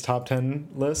these top 10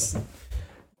 lists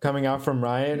coming out from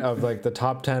Riot of like the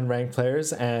top 10 ranked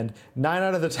players, and 9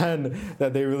 out of the 10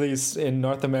 that they released in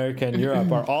North America and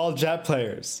Europe are all jet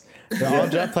players. They're all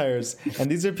jet players, and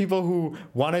these are people who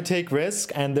want to take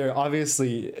risk, and they're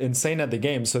obviously insane at the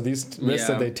game. So these risks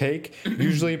that they take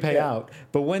usually pay out.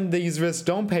 But when these risks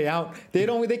don't pay out, they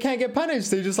can't get punished.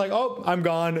 They're just like, oh, I'm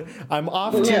gone. I'm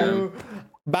off to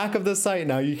back of the site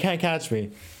now. You can't catch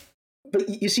me.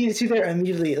 But you see there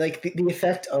immediately, like the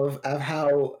effect of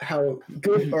how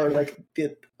good or like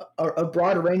a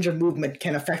broad range of movement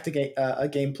can affect a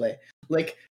gameplay.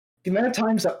 Like the amount of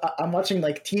times that I'm watching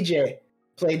like TJ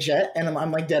play Jet and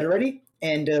I'm like dead already,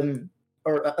 and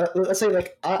or let's say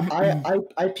like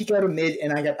I peek out of mid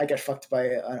and I get fucked by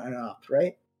an op,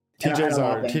 right?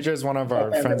 TJ's one of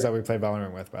our friends that we play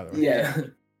Valorant with, by the way. Yeah.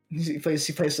 He plays.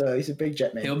 He's a big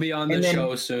jet man. He'll be on the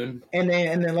show soon. And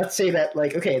then let's say that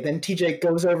like okay, then TJ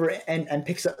goes over and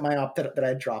picks up my op that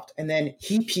I dropped, and then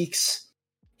he peeks.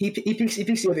 He peeks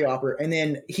the other opper, and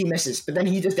then he misses, but then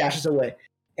he just dashes away,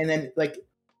 and then like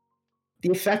the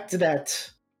effect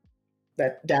that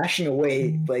dashing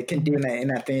away like can do in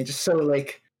that thing, it's just so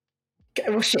like.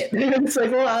 Well, shit. It's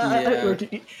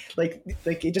like,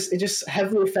 like it just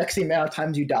heavily affects the amount of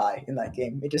times you die in that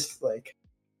game. It just like.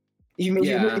 If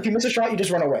you miss a shot, you just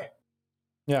run away.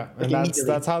 Yeah, and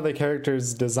that's how the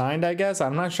character's designed, I guess.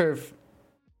 I'm not sure if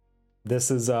this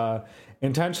is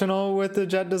intentional with the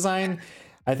jet design.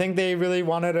 I think they really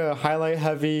wanted a highlight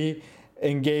heavy,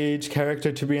 engaged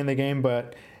character to be in the game,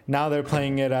 but now they're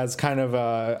playing it as kind of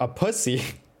a pussy.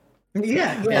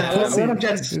 Yeah. A lot of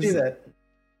jets do that.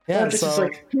 Yeah, so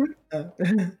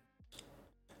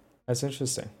that's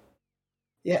interesting.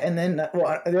 Yeah, and then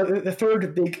the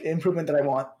third big improvement that I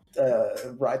want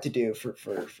Riot to do for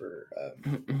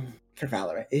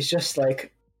Valorant is just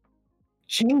like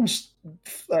change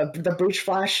the breach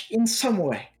flash in some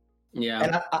way. Yeah,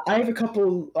 and I have a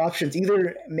couple options.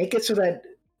 Either make it so that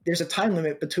there's a time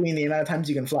limit between the amount of times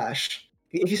you can flash.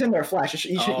 If you send her a flash,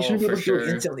 you shouldn't be able to do it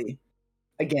instantly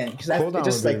again, because that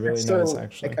just like really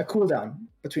nice, like a cooldown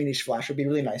between each flash would be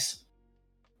really nice,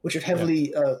 which would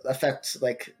heavily affect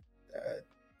like.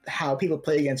 How people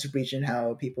play against Breach and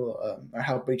how people or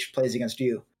how Breach plays against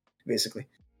you, basically.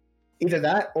 Either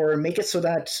that or make it so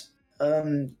that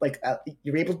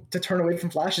you're able to turn away from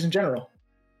flashes in general.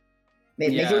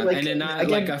 Make it like, and it not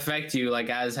again, like affect you like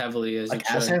as heavily as like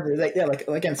it as should. heavily. Like like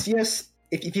again CS,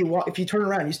 if you turn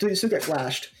around, you still get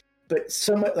flashed, but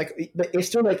but it's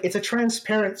still like it's a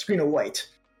transparent screen of white.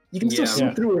 You can still see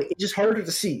through it. It's just harder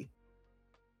to see.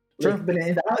 Sure. But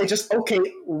in that, it's just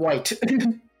white.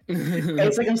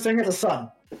 It's like I'm staring at the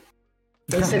sun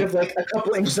instead of like a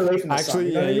couple inches away from the sun.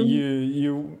 Actually,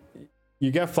 you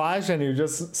get flashed and you're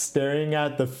just staring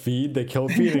at the kill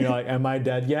feed, and you're like, "Am I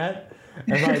dead yet?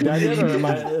 Am I dead yet, or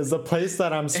is the place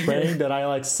that I'm spraying that I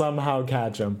like somehow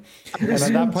catch him?" And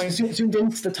at that point, zoomed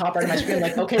into the top right of my screen,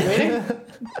 like, okay,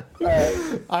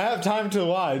 wait. I have time to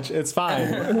watch. It's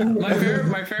fine. My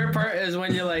favorite part is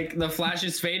when you're like the flash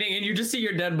is fading and you just see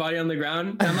your dead body on the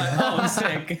ground. I'm like, oh, I'm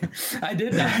sick. I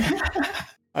did that.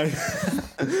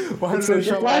 Once they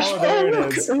show, there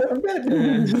it is.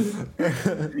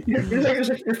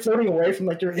 You're floating away from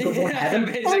like your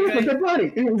heaven. Basically. Dead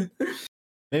body.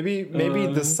 Maybe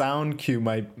the sound cue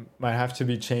might have to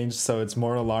be changed so it's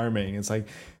more alarming. It's like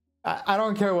I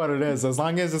don't care what it is, as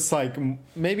long as it's like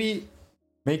maybe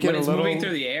make it a little moving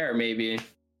through the air, maybe,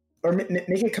 or make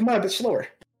it come out a bit slower,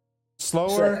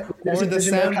 or the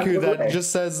sound cue that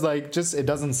just says like it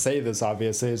doesn't say this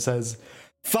obviously. It says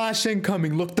flash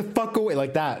incoming, look the fuck away,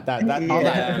 like that all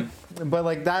that, but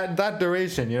like that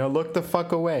duration, look the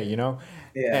fuck away,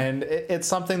 and it's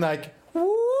something like.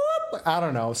 I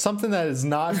don't know, something that is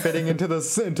not fitting into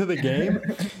the game,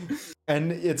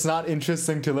 and it's not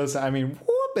interesting to listen. I mean,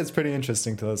 it's pretty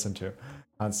interesting to listen to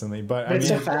constantly, but it's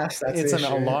so fast. It's an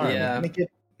alarm. Yeah.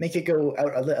 Make it go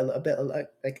out a bit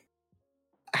like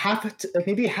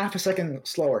maybe half a second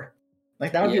slower.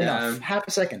 Like that would be enough. Half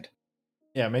a second.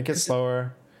 Yeah, make it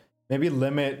slower. Maybe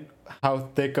limit how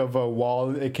thick of a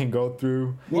wall it can go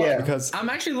through. Yeah, because I'm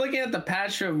actually looking at the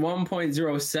patch of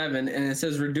 1.07 and it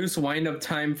says reduce windup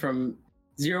time from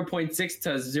 0.6 to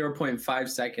 0.5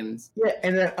 seconds. Yeah,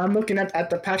 and then I'm looking at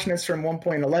the patch notes from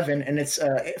 1.11 and it's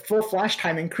full flash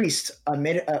time increased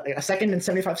a second and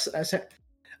 75 a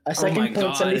second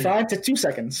point 75 to 2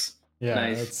 seconds. Yeah,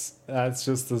 nice. That's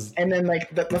just as. And then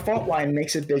like the fault line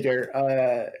makes it bigger.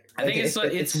 I think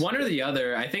it's one or the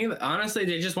other. I think honestly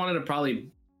they just wanted to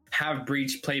probably have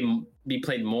Breach be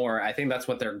played more. I think that's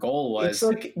what their goal was. It's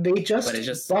like they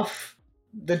just buff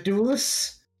the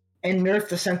duelists and nerf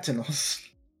the sentinels.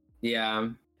 Yeah,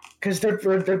 because they're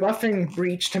buffing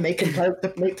Breach to make him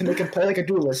play like a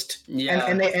duelist. Yeah,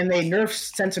 and they nerf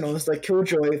sentinels like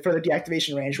Killjoy for the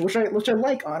deactivation range, which I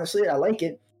like. Honestly, I like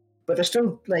it, but they're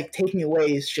still like taking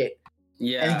away shit.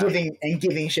 Yeah, and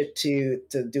giving shit to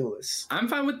duelists. I'm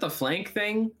fine with the flank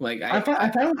thing. Like I'm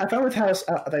fine with how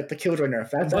like the Killjoy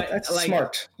nerf. That's like,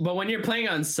 smart. But when you're playing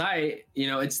on site, you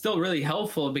know, it's still really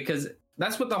helpful because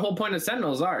that's what the whole point of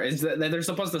Sentinels are. Is that they're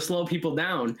supposed to slow people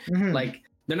down. Mm-hmm. Like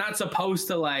they're not supposed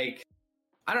to like.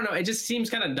 I don't know. It just seems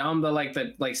kind of dumb that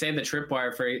like say the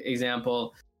tripwire, for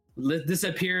example,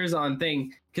 disappears on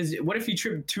thing. Because what if you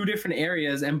trip 2 different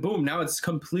areas and boom, now it's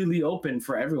completely open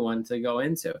for everyone to go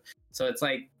into. So it's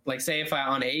like say if I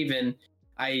on Haven,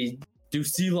 I do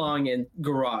C-Long and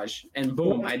Garage, and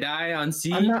boom, I die on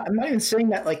C. I'm not even saying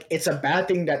that like it's a bad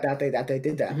thing that they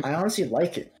did that. I honestly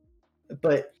like it,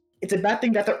 but it's a bad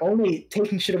thing that they're only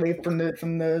taking shit away from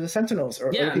the Sentinels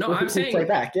or people who saying play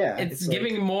back. Yeah, it's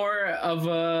giving like, more of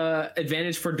a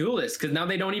advantage for duelists because now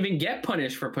they don't even get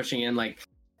punished for pushing in like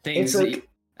things.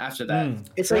 After that,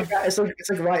 it's like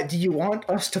right. Do you want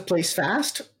us to play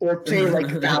fast or play like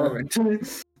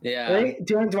Valorant? Yeah. Right?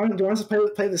 Do you want us to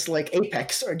play this like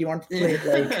Apex, or do you want to play it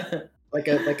like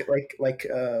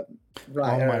oh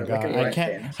my god! I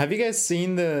can't. Have you guys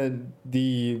seen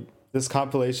this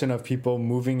compilation of people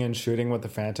moving and shooting with the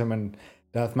Phantom and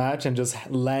Deathmatch and just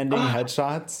landing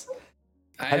headshots?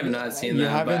 I have not seen that. You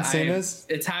haven't seen this?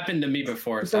 It's happened to me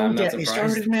before, so I'm not surprised.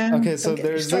 Started, man. Okay, so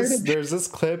there's this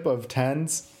clip of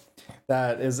Tens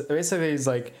that is basically he's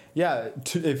like, yeah,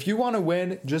 if you want to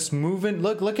win, just move in.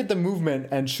 Look at the movement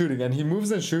and shooting, and he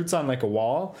moves and shoots on like a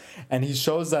wall, and he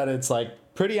shows that it's like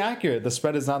pretty accurate. The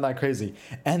spread is not that crazy,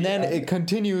 and then it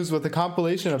continues with a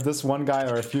compilation of this one guy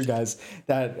or a few guys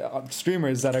that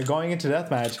streamers that are going into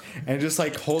deathmatch and just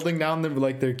like holding down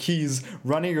their keys,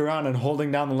 running around and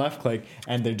holding down the left click,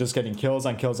 and they're just getting kills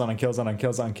on kills on kills on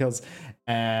kills on kills,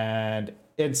 and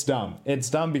it's dumb. It's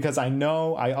dumb because I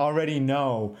already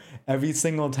know every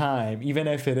single time, even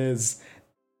if it is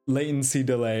latency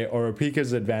delay or a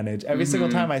peeker's advantage, every single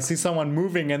time I see someone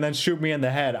moving and then shoot me in the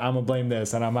head, I'm gonna blame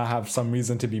this and I'm gonna have some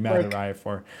reason to be mad at Riot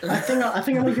for. I think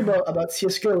I like about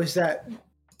CSGO is that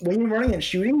when you're running and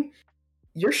shooting,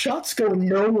 your shots go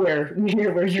nowhere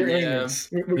near where your aim is,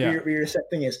 where your set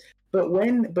thing is. But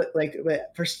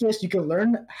for CS, you can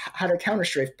learn how to counter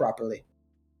strafe properly.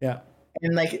 Yeah.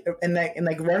 And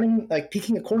running, like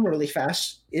peeking a corner really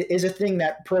fast is a thing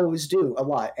that pros do a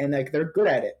lot, and like they're good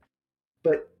at it.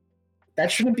 But that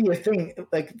shouldn't be a thing.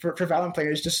 Like for Valorant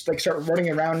players, just like start running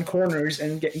around corners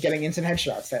and getting instant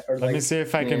headshots. Let me see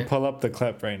if I can pull up the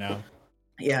clip right now.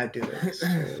 Yeah, do it.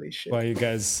 Holy shit! While you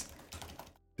guys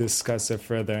discuss it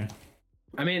further.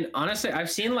 I mean, honestly, I've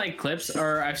seen like clips,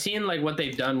 or I've seen like what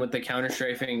they've done with the counter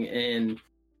strafing in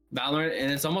Valorant,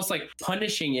 and it's almost like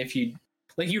punishing if you.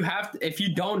 Like if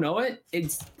you don't know it,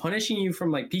 it's punishing you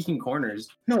from like peeking corners.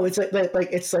 No, it's like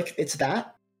it's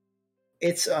that.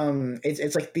 It's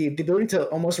like the ability to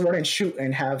almost run and shoot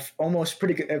and have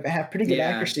pretty good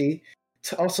accuracy,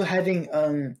 to also having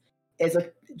it's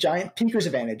like giant peekers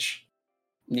advantage.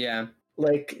 Yeah.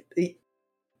 Like it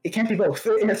can't be both.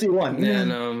 It has to be one. Yeah,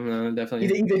 no,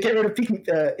 definitely. Either get rid of peeking.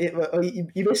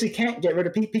 You basically can't get rid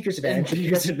of peekers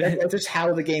advantage. That's just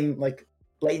how the game like.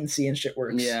 Latency and shit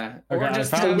works. Yeah. Or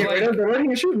just have running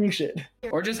and shooting shit.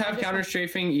 Or just have counter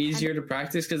strafing easier to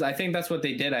practice, because I think that's what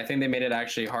they did. I think they made it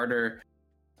actually harder,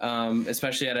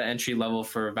 especially at an entry level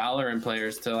for Valorant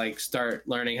players to like start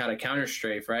learning how to counter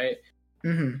strafe, right?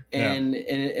 Mm-hmm. And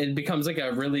it becomes like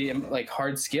a really like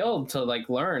hard skill to like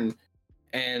learn.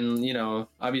 And you know,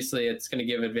 obviously it's going to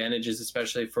give advantages,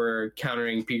 especially for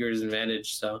countering peekers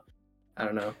advantage. So I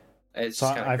don't know. It's so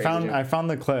I found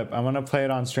the clip. I'm gonna play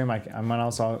it on stream. I'm gonna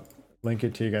also link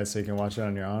it to you guys so you can watch it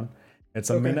on your own. It's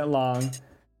a minute long,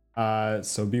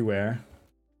 so beware.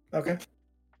 Okay.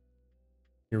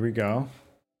 Here we go.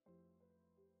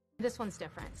 This one's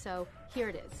different. So here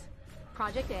it is.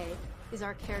 Project A is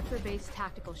our character-based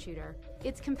tactical shooter.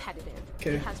 It's competitive.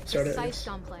 Okay. It has precise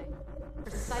gunplay.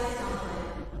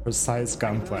 Precise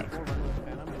gunplay.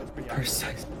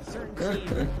 Precise.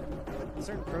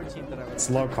 Certain protein that I would.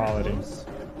 It's low quality.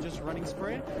 Just running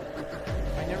spray.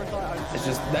 I never thought I would.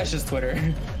 That's just Twitter.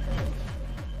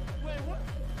 Wait, what?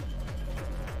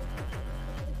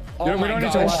 Oh we don't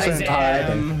need to watch the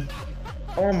entire.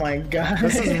 Oh my god.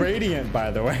 This is Radiant,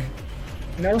 by the way.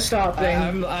 No stopping.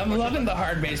 I'm loving the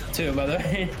hard base too, by the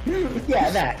way. Yeah,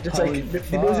 that. Just like the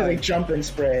ability to like jump and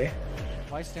spray.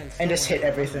 Why stand and just hit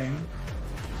everything.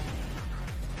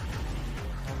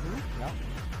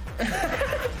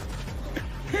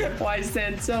 Why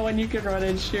stand still when you can run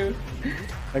and shoot?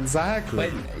 Exactly.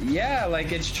 But yeah,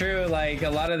 like it's true. Like a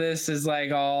lot of this is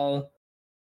like all.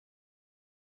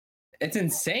 It's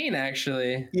insane,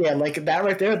 actually. Yeah, like that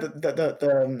right there.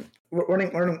 The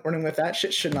running with that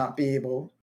shit should not be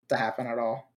able to happen at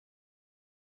all.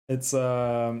 It's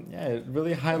yeah, it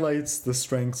really highlights the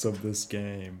strengths of this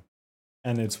game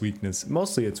and its weakness,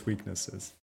 mostly its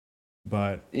weaknesses.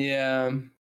 But yeah,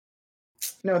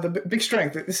 no, the big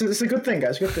strength. This is a good thing,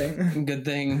 guys. Good thing. Good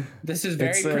thing. This is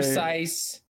very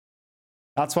precise.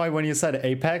 That's why when you said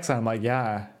Apex, I'm like,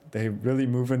 yeah, they really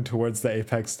moving towards the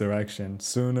Apex direction.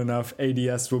 Soon enough,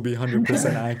 ADS will be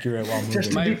 100% accurate while moving.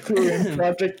 Just to be clear,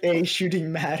 Project A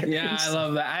shooting matters. Yeah, I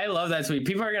love that. I love that tweet.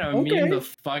 People are gonna meme the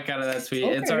fuck out of that tweet.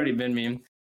 Okay. It's already been memed.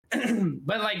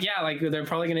 But like, yeah, like they're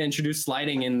probably gonna introduce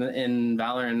sliding in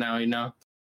Valorant now. You know,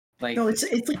 like no, it's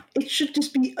like it should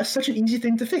just be such an easy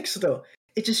thing to fix though.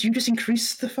 It just you just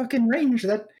increase the fucking range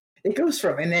that it goes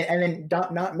from, and then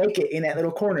not make it in that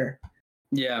little corner.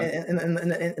 Yeah, in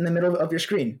the middle of your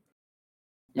screen.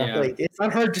 Yeah, like, it's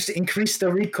not hard just to increase the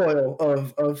recoil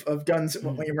of guns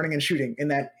when you're running and shooting,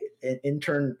 and that in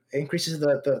turn increases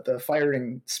the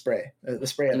firing spray, the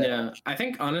spray of that. Yeah, I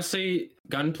think honestly,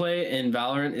 gunplay in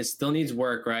Valorant still needs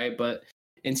work, right? But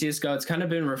in CS:GO, it's kind of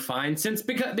been refined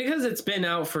because it's been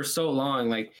out for so long.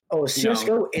 Like,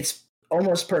 CS:GO, it's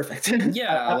almost perfect.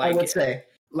 Yeah, I would say.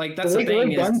 Like that's the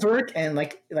thing. Guns work and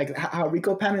like how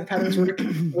recoil patterns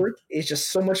work is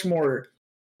just so much more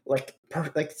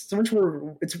so much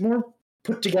more. It's more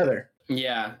put together.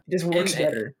 Yeah, it just works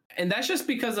better. And that's just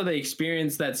because of the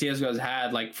experience that CS:GO's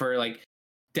had, like for like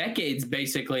decades,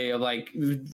 basically, of like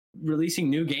releasing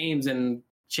new games and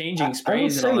changing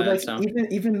sprays and all that. Like, stuff.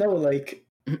 Even though like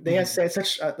they had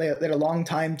such they had a long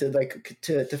time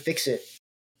to fix it.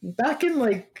 Back in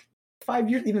like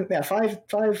 5 years, even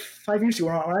 5 years ago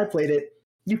when I played it,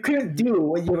 you couldn't do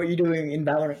what you're doing in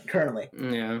Valorant currently.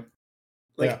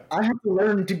 Yeah, I have to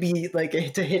learn to be like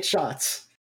to hit shots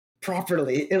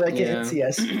properly, like in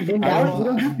CS. In Valorant, you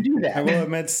don't have to do that. I will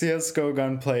admit, CS:GO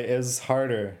gunplay is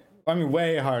harder. I mean,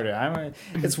 way harder.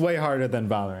 It's way harder than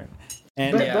Valorant.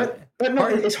 And but no,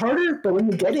 it's harder. But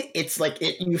when you get it, it's like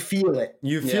you feel it.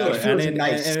 You feel it, and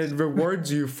it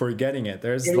rewards you for getting it.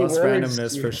 There's less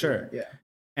randomness for sure. Yeah.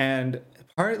 And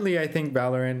partly, I think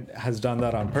Valorant has done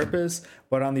that on purpose.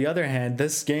 But on the other hand,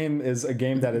 this game is a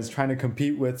game that is trying to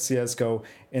compete with CS:GO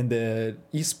in the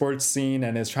esports scene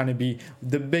and is trying to be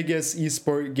the biggest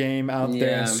esport game out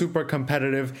there and super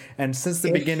competitive. And since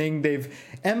the beginning, they've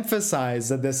emphasized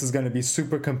that this is going to be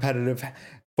super competitive,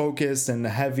 focused and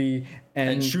heavy,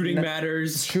 and shooting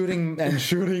matters.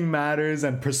 Shooting matters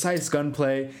and precise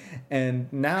gunplay.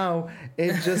 And now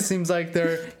it just seems like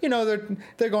they're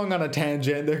going on a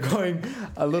tangent. They're going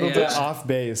a little bit off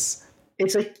base.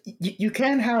 It's like you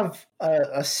can have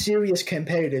a serious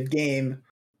competitive game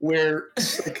where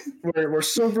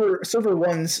silver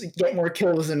ones get more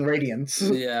kills than Radiants.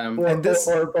 Yeah,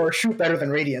 or shoot better than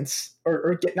Radiants,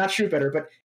 or get not shoot better, but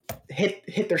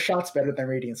hit their shots better than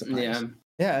Radiants sometimes.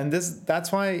 Yeah, and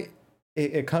that's why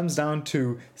it comes down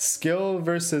to skill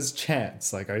versus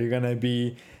chance. Like, are you gonna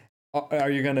be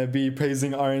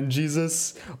praising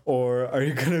RNGesus, or are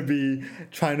you gonna be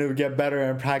trying to get better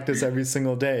and practice every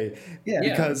single day?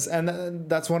 Because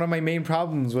that's one of my main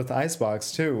problems with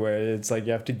Icebox too, where it's like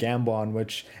you have to gamble on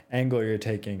which angle you're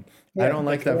taking. I don't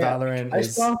like that Valorant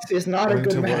Icebox is not a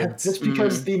good map just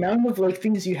because the amount of like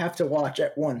things you have to watch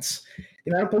at once,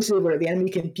 the amount of places where the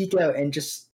enemy can peek out and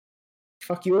just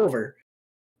fuck you over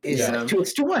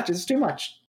it's too much. It's too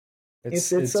much.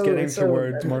 It's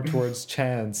getting more towards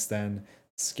chance than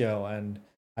skill, and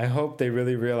I hope they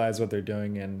really realize what they're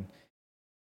doing and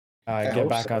get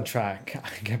back on track.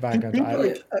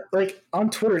 Like on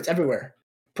Twitter, it's everywhere.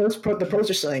 The pros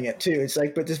are saying it too. It's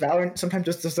like, but this Valorant sometimes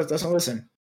just doesn't listen.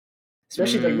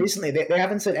 Especially like recently, they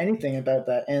haven't said anything about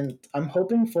that, and I'm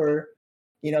hoping for,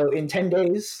 in 10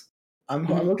 days, I'm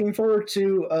looking forward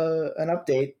to an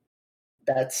update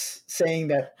that's saying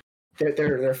that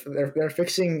they're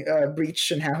fixing Breach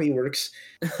and how he works.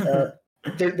 They're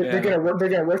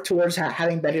gonna work towards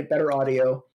having better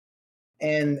audio,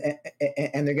 and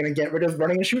they're gonna get rid of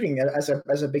running and shooting as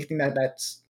a big thing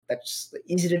that's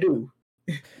easy to do.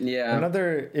 Yeah.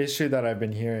 Another issue that I've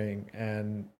been hearing,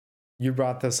 and you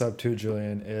brought this up too,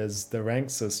 Julian, is the rank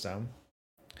system.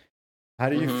 How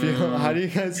do you feel? How do you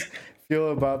guys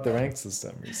feel about the rank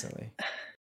system recently?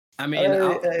 I mean,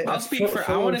 I'll speak for.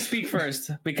 I want to speak first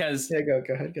because go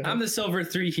ahead. I'm the silver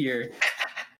 3 here,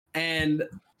 and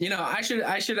I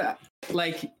should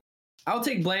like, I'll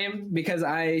take blame because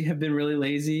I have been really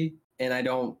lazy and I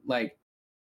don't like.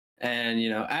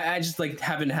 and I just like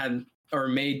haven't had or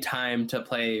made time to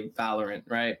play Valorant,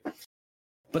 right?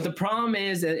 But the problem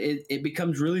is that it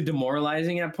becomes really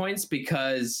demoralizing at points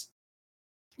because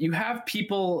you have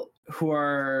people who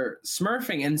are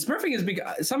smurfing, and smurfing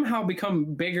has somehow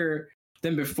become bigger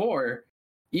than before,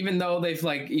 even though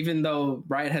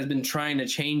Riot has been trying to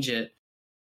change it.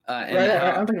 I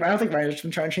don't think Riot's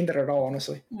been trying to change that at all,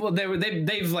 honestly. Well,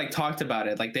 they've like talked about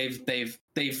it, like they've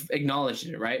acknowledged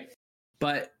it, right?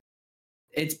 But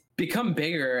it's become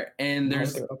bigger, and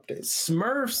there's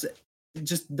Smurfs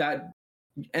just that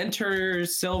enter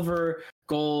silver,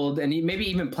 gold, and maybe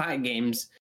even plat games,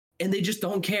 and they just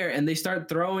don't care, and they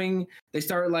start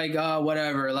like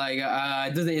whatever, like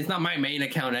it's not my main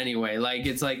account anyway, like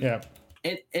it's like yeah.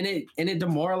 And it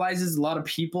demoralizes a lot of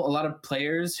people, a lot of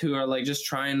players who are like just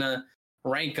trying to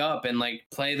rank up and like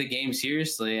play the game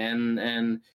seriously, and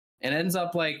it ends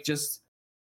up like just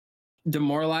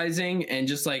demoralizing and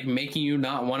just like making you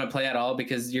not want to play at all,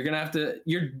 because you're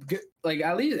like,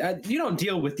 at least you don't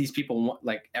deal with these people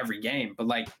like every game, but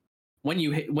like when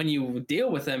you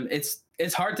deal with them, it's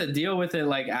hard to deal with it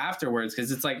like afterwards,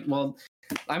 because it's like, well,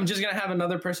 I'm just gonna have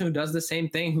another person who does the same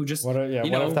thing, who just what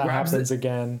if that happens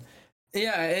again?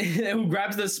 Yeah, who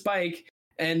grabs the spike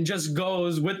and just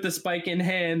goes with the spike in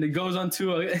hand, it goes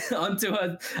onto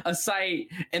a site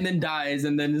and then dies,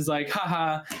 and then is like,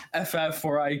 haha, FF,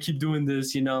 or I keep doing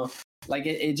this, like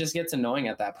it just gets annoying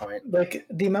at that point. Like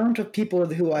the amount of people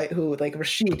who like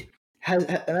Rashid has,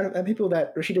 and people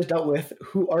that Rashid has dealt with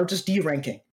who are just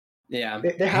D-ranking. Yeah,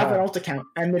 they have an alt account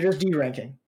and they're just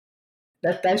D-ranking.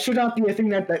 That should not be a thing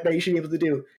that you should be able to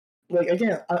do. Like,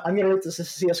 again, I'm going to rate this as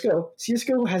CSGO.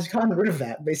 CSGO has gotten rid of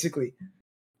that, basically.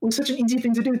 It was such an easy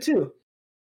thing to do, too.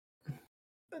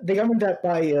 They got rid of that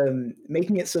by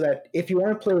making it so that if you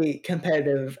want to play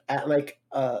competitive at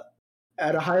a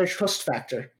higher trust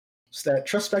factor, so that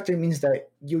trust factor means that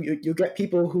you get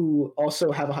people who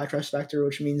also have a high trust factor,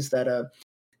 which means that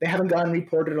they haven't gotten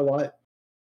reported a lot.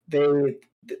 They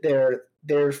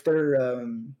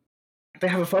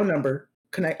have a phone number,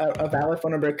 a valid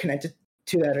phone number connected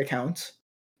to that account,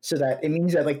 so that it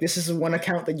means that like this is one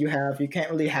account that you have. You can't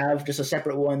really have just a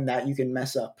separate one that you can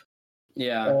mess up.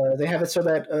 Yeah, they have it so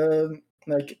that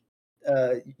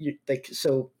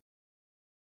so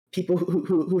people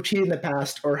who cheated in the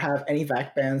past or have any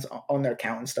VAC bans on their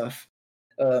account and stuff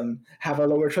have a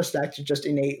lower trust factor just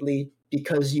innately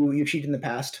because you cheated in the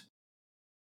past.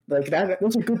 Like that,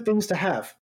 those are good things to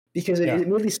have, because it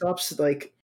really stops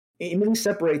like. It really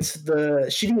separates the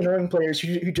shitty, annoying players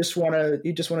who just want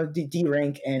to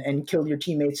D-rank and kill your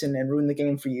teammates and ruin the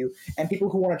game for you, and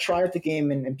people who want to try at the game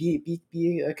and be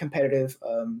competitive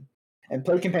and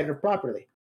play competitive properly.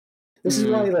 This is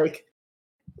why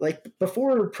like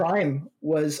before Prime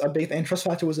was a big and trust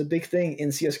factor was a big thing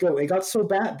in CS:GO. It got so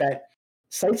bad that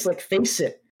sites like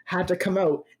Faceit had to come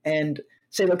out and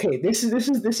say, okay, this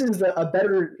is a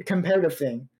better competitive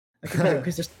thing.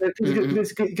 Because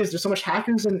there's so much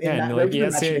hackers in that. And like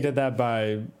ESA did that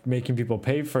by making people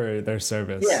pay for their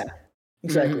service. Yeah,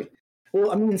 exactly.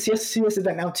 Well, I mean, CS did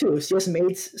that now too. CS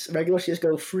made regular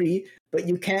CS:GO free, but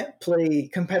you can't play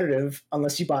competitive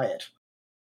unless you buy it.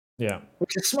 Yeah,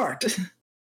 which is smart.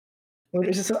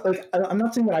 It's just like, I'm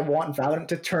not saying that I want Valorant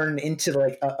to turn into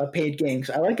like a paid game,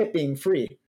 because I like it being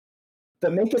free.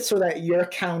 But make it so that your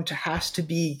account has to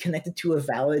be connected to a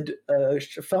valid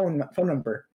phone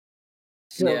number.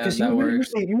 So, because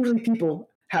usually people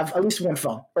have at least one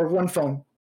phone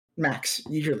max,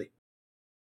 usually.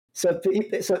 So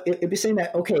it'd be saying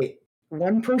that, okay,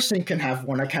 one person can have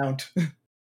one account.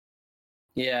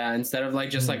 Yeah, instead of like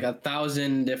just like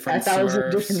 1,000 different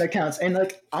different accounts. And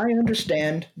like, I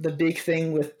understand the big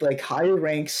thing with like higher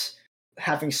ranks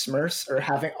having Smurfs or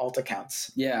having alt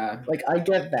accounts. Yeah, like I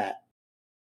get that.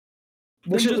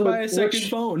 Just buy a second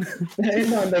phone.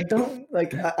 No, like don't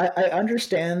like I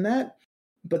understand that.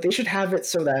 But they should have it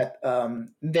so that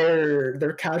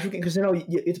they're casual games, because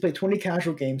you have to play 20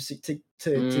 casual games to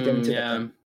get into that.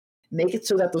 Make it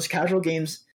so that those casual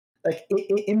games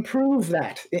improve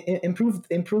that, improve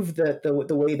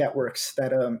the way that works.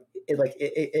 That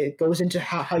it goes into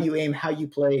how you aim, how you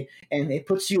play, and it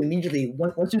puts you immediately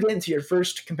once you get into your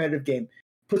first competitive game,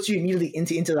 puts you immediately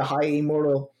into the high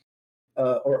immortal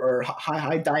or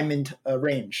high diamond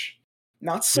range,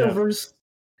 not silvers,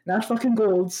 not fucking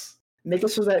golds. Make it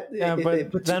so that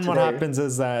but then what happens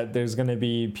is that there's going to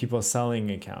be people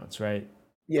selling accounts, right?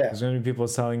 Yeah, there's going to be people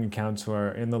selling accounts who are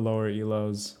in the lower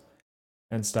elos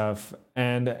and stuff.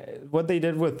 And what they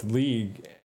did with League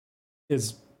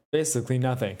is basically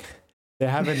nothing. They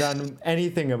haven't done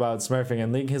anything about smurfing,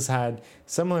 and League has had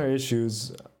similar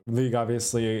issues League,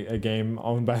 obviously a game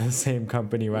owned by the same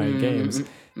company, Riot Games.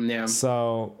 Yeah.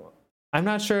 So I'm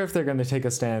not sure if they're going to take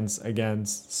a stance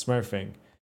against smurfing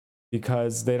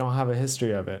because they don't have a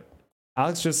history of it.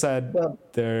 Alex just said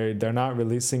they're not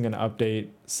releasing an update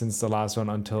since the last one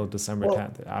until December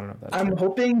 10th. I don't know if that's I'm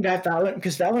hoping that Valorant,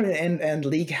 because Valorant and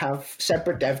League have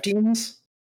separate dev teams.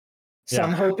 So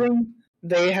I'm hoping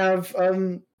they have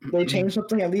they change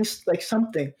something, at least like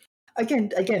something.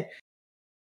 Again,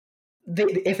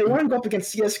 if they want to go up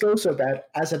against CS:GO so bad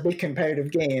as a big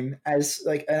competitive game, as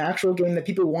like an actual game that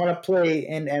people want to play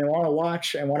and want to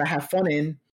watch and want to have fun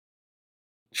in,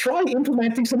 try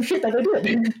implementing some shit that they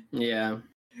did. Yeah.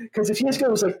 Because if CS:GO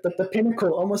was like the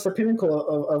pinnacle, almost the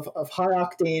pinnacle of high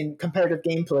octane competitive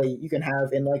gameplay you can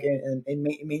have in like in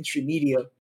mainstream media,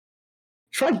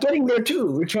 try getting there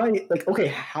too. Try like, okay,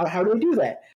 how do I do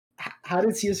that? How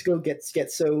did CS:GO get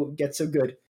so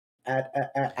good at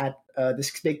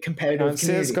this big competitive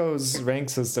community? CS:GO's rank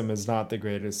system is not the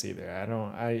greatest either.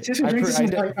 That's something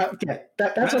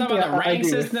about the rank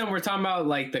system. We're talking about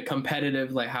like the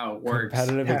competitive, like how it works.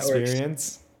 Competitive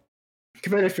experience.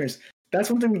 Competitive experience. That's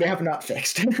one thing they have not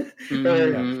fixed.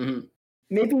 Or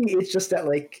maybe it's just that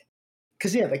like,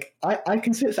 because like I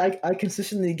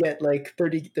consistently get like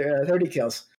 30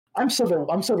 kills. I'm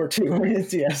silver 2 in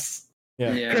CS.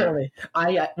 Yeah. Currently,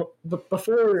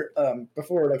 before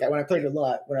like when I played a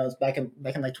lot when I was back in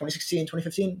like 2016,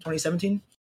 2015, 2017,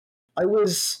 I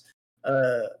was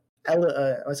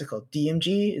what's it called?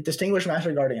 DMG, Distinguished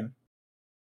Master Guardian.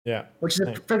 Yeah. Which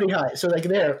is pretty high. So like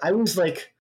there, I was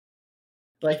like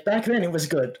back then it was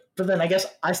good, but then I guess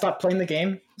I stopped playing the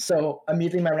game, so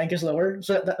immediately my rank is lower.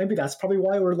 So maybe that's probably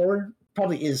why we're lower.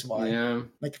 Probably is why. Yeah.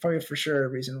 Like probably for sure a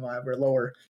reason why we're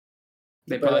lower.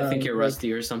 They probably think you're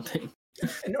rusty or something.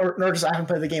 Or just I haven't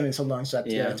played the game in so long, so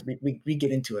we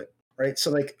get into it, right? So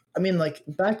like I mean like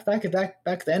back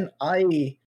then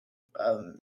I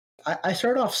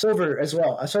started off silver as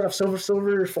well. I started off silver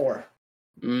 4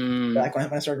 back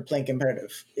when I started playing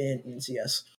competitive in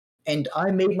CS. And I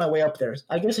made my way up there.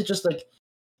 I guess it's just like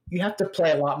you have to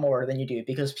play a lot more than you do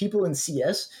because people in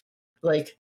CS,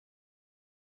 like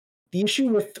the issue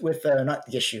with not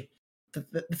the issue,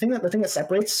 the thing that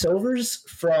separates silvers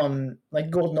from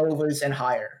like gold novas and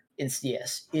higher in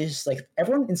CS is like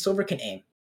everyone in silver can aim.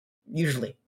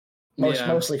 Usually,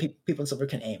 mostly people in silver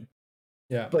can aim.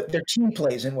 Yeah, but their team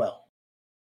plays in well.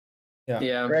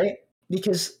 Yeah, right,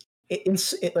 because.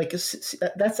 That's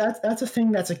a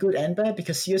thing that's a good and bad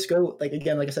because CS:GO, like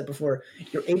again, like I said before,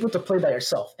 you're able to play by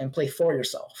yourself and play for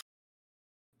yourself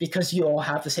because you all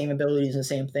have the same abilities and the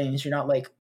same things. You're not like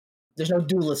there's no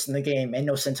duelists in the game and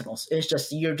no sentinels. It's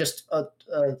just you're just a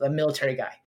military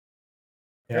guy,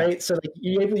 right? So like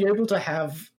you're able to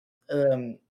have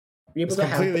it's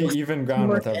completely even ground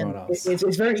with everyone else.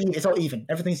 It's very even. It's all even.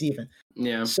 Everything's even.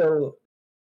 Yeah. So.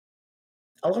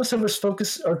 A lot of servers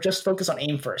focus on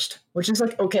aim first, which is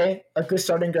like okay, a good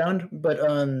starting ground, but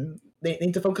they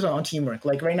need to focus on teamwork.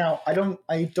 Like right now, I don't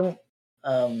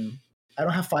have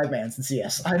 5-mans in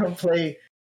CS. I don't play.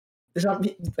 There's not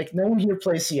like no one here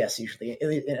plays CS usually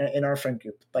in our friend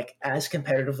group like as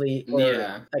competitively.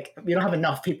 Or, like we don't have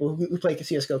enough people who play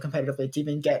CS:GO competitively to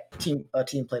even get team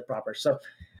play proper. So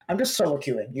I'm just solo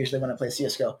queuing usually when I play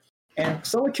CS:GO, and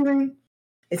solo queuing.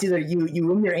 It's either you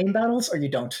win your aim battles or you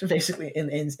don't, basically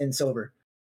in silver,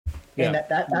 and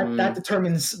that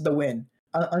determines the win.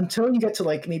 Until you get to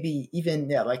like maybe even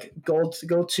like gold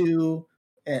 2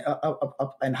 and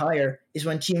up and higher is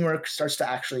when teamwork starts to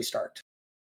actually start,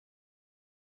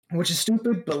 which is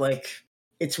stupid, but like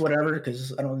it's whatever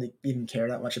because I don't really even care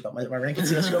that much about my rank in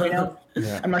CS:GO right now.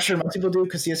 I'm not sure most people do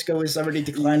because CS:GO is already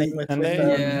declining.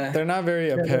 They're not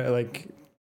very like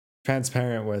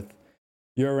transparent with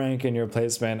your rank and your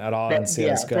placement at all in CS:GO.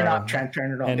 Yeah, they're not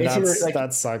transparent at all. And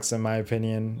that sucks in my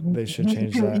opinion. They should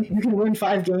change that. You can win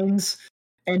 5 games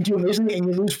and do amazingly, and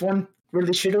you lose 1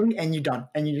 really shittily, and you're done,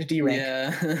 and you just derank.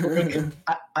 Yeah.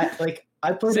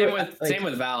 I played same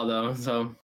with Val though.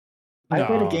 So I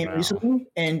played a game recently,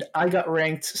 and I got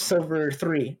ranked silver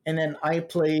 3, and then I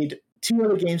played 2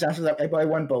 other games after that. I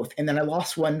won both, and then I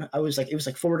lost one. It was like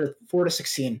 4 to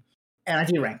 16, and I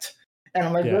deranked. And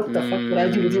I'm like, what the fuck did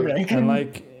I do to derank? And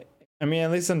like, I mean,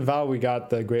 at least in Val, we got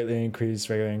the greatly increased,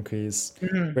 regular increase,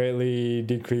 greatly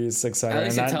decreased, etc. At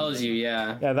least it tells you,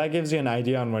 Yeah, that gives you an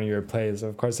idea on when your plays.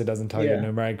 Of course, it doesn't tell you a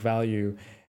numeric value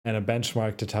and a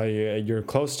benchmark to tell you you're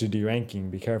close to deranking.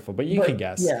 Be careful, but you can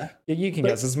guess. Yeah, you can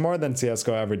guess. It's more than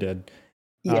CS:GO ever did.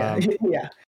 Yeah.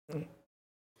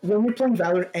 when you're playing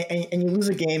Valorant and you lose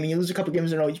a game and you lose a couple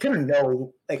games in a row, you kind of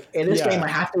know, like, in this game I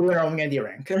have to win or I'm going to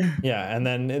D-rank. Yeah, and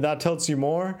then that tilts you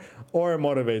more or it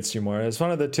motivates you more. It's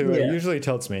one of the two. It usually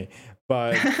tilts me,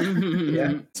 but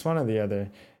it's one or the other.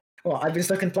 Well, I've been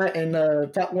stuck in plat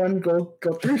 1, gold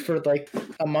 3 for like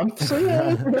a month, so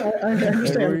yeah, I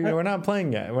understand. We're not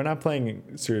playing yet. We're not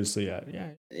playing seriously yet.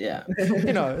 Yeah.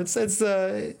 You know, it's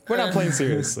we're not playing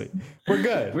seriously. We're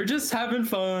good. We're just having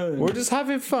fun.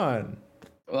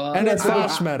 Well, and it's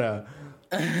Flash meta.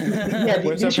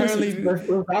 Which apparently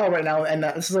we're Val right now, and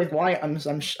this is like why I'm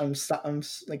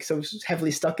like so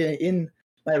heavily stuck in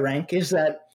my rank is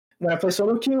that when I play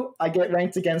solo queue, I get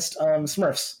ranked against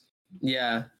Smurfs.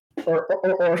 Yeah. Or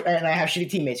and I have shitty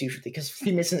teammates usually because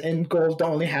teammates in gold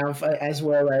don't really have as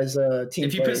well as team.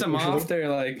 If you piss them off, they're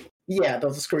like, yeah,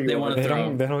 they'll screw you. They want to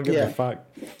throw. They don't give a fuck.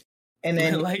 And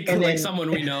then like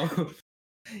someone we know.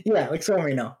 Yeah, like someone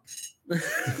we know.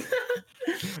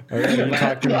 Are you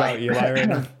talking about Eli right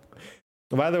now?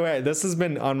 By the way, this has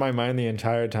been on my mind the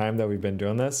entire time that we've been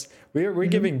doing this. We're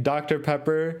giving Dr.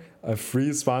 Pepper a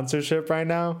free sponsorship right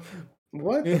now.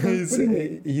 What?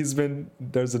 He's been.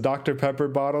 There's a Dr. Pepper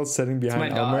bottle sitting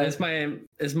behind Elmer. It's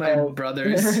my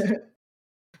brother's.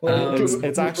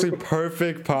 It's actually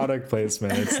perfect product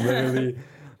placement. It's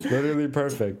literally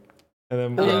perfect.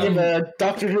 And then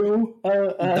Doctor Who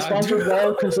sponsored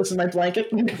well because this is my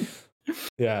blanket.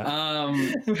 Yeah.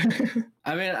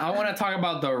 I mean, I want to talk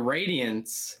about the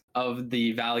radiance of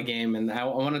the Valley game, and I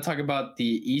want to talk about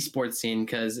the esports scene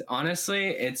because honestly,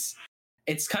 it's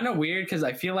kind of weird because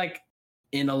I feel like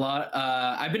in a lot,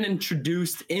 I've been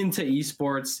introduced into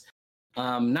esports,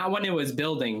 not when it was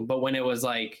building, but when it was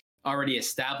like already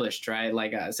established, right?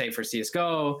 Like say for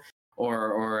CS:GO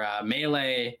or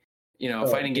Melee, you know,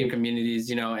 fighting game communities,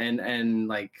 you know, and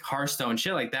like Hearthstone,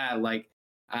 shit like that. Like,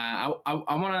 I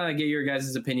want to get your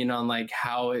guys' opinion on like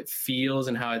how it feels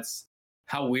and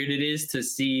how weird it is to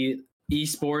see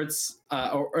esports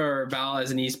or Val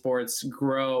as an esports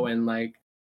grow and like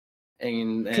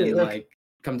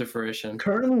come to fruition.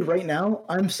 Currently, right now,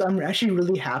 I'm actually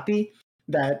really happy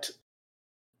that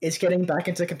it's getting back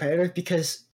into competitive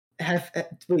because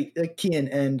Kian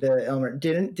and Elmer,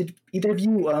 did either of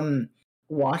you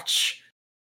watch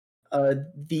the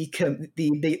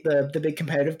big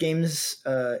competitive games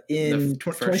in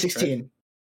 2016? Right?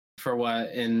 For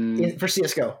what for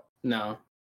CS:GO? No,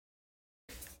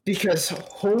 because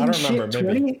holy shit,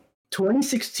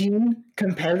 2016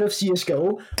 competitive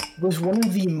CS:GO was one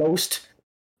of the most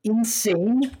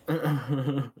insane,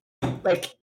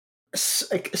 like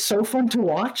so fun to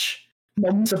watch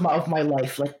moments of my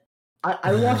life. Like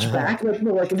I watch back,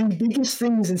 like the biggest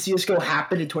things in CS:GO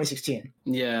happened in 2016.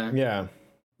 Yeah.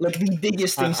 Like the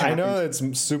biggest things. I know it's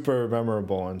super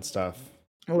memorable and stuff.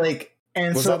 Like,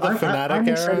 and was so that the Fnatic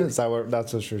era? Is that what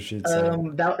that's what Rashid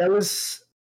said?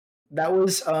 That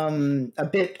was a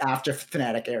bit after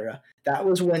Fnatic era. That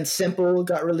was when Simple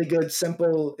got really good.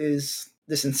 Simple is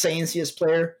this insane CS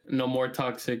player. No more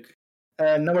toxic.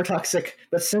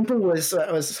 But Simple was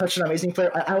such an amazing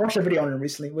player. I watched a video on him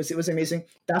recently. It was amazing.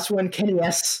 That's when Kenny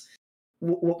S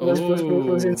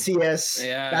was in CS.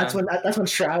 Yeah. That's when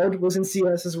Shroud was in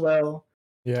CS as well.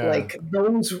 Yeah. Like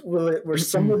those were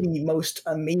some of the most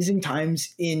amazing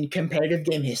times in competitive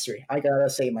game history. I gotta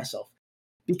say myself,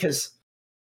 because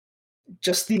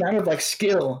just the amount of like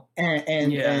skill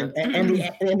and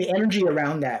the energy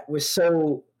around that was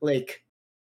so like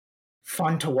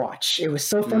fun to watch. It was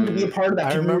so fun to be a part of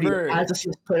that community as a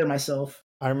CS player myself.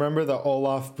 I remember the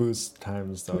Olaf boost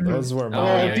times though. Those were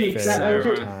my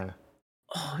favorite time.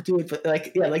 Oh, dude, but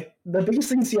like the biggest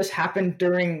thing in CS happened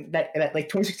during that like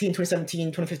 2016, 2017,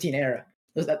 2015 era.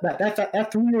 That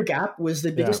 3-year gap was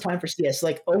the biggest time for CS.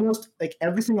 Like almost like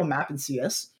every single map in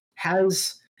CS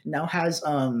now has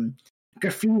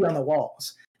graffiti on the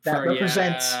walls that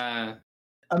represents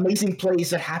amazing plays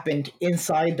that happened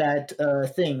inside that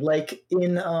thing. Like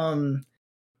in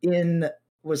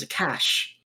was it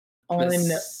Cash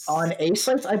on A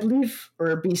sites, I believe,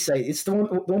 or B site. It's the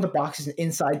one with the boxes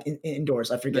inside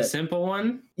indoors. I forget. The simple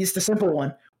one. It's the simple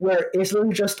one where it's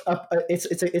literally just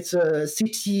it's a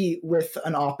CT with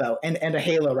an op out and a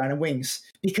halo around and wings.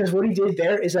 Because what he did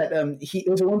there is that it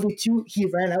was a 1v2.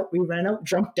 We ran out,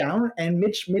 jumped down, and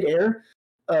mid-air,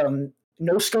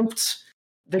 no scoped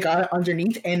the guy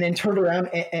underneath, and then turned around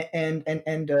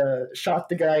and shot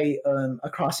the guy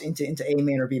across into A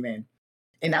main or B main.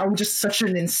 And that was just such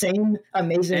an insane,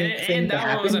 amazing thing. And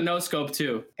that one was a no scope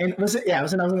too. And was it? Yeah, it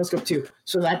was another no scope too.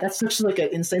 So that's such like an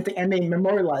insane thing, and they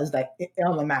memorialized that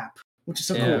on the map, which is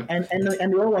so cool. And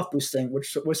the Olaf boost thing,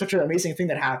 which was such an amazing thing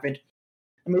that happened.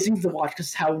 amazing to watch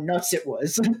because how nuts it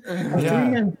was. A Yeah.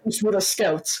 3-man boost with a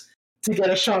scout to get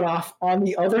a shot off on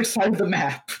the other side of the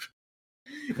map.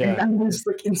 Yeah. And that was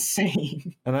like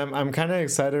insane. And I'm kind of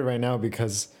excited right now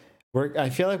because I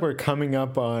feel like we're coming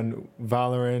up on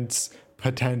Valorant's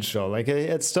potential. Like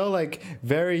it's still like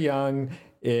very young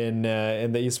in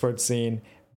the esports scene,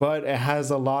 but it has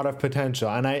a lot of potential.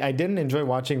 And I didn't enjoy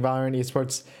watching Valorant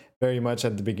esports very much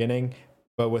at the beginning,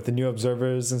 but with the new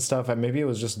observers and stuff, maybe it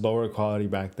was just lower quality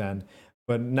back then.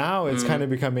 But now it's kind of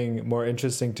becoming more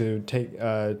interesting to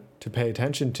pay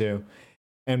attention to.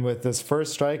 And with this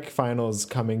First Strike finals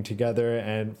coming together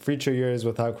and future years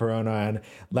without Corona and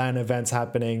LAN events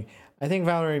happening, I think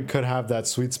Valorant could have that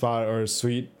sweet spot or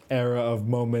sweet era of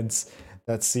moments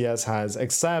that CS has,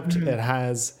 except it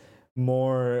has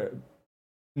more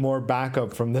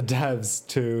backup from the devs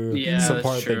to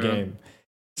support the game.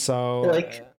 So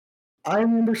like I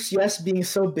remember CS being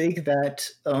so big that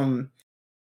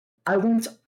I was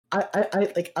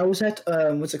at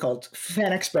what's it called,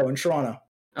 Fan Expo in Toronto.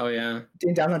 Oh yeah,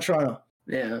 in downtown Toronto.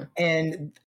 Yeah,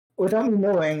 and without me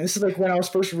knowing, this is like when I was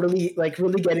first really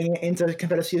getting into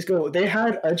competitive CS:GO. They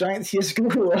had a giant CS:GO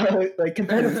like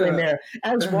competitive thing there.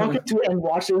 I was walking to it and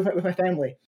watched it with my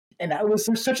family, and that was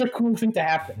such a cool thing to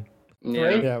happen.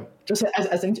 Right? Yeah. Just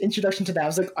as an introduction to that, I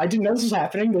was like, I didn't know this was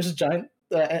happening. There's a giant,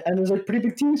 and there's like pretty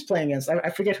big teams playing against. I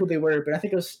forget who they were, but I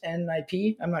think it was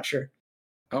NIP. I'm not sure.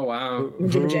 Oh wow.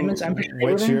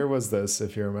 Which year was this,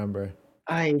 if you remember?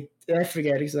 I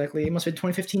forget exactly. It must have been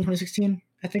 2015, 2016.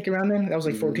 I think around then. That was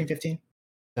like 14, 15.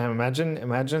 Damn,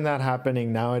 imagine that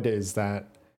happening nowadays, that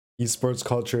esports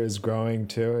culture is growing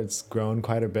too. It's grown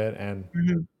quite a bit,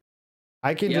 and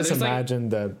I can just imagine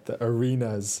the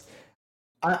arenas.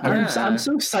 I'm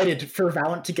so excited for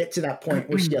Valorant to get to that point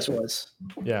where CS was.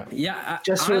 Yeah.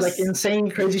 Just where like insane,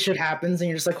 crazy shit happens, and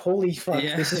you're just like, holy fuck,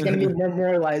 this is going to be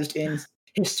memorialized in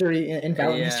history, in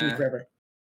Valorant history forever.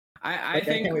 I think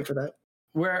I can't wait for that.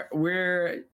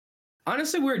 We're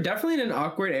honestly, we're definitely in an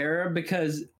awkward era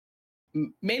because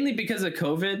mainly because of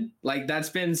COVID. Like that's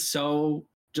been so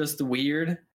just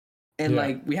weird, and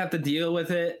like we have to deal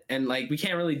with it, and like we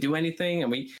can't really do anything, and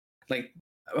we like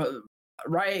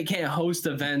Riot can't host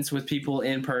events with people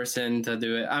in person to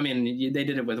do it. I mean, they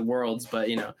did it with Worlds, but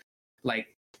you know, like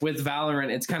with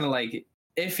Valorant, it's kind of like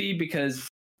iffy because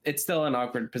it's still an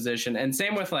awkward position, and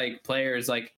same with like players.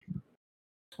 Like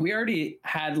we already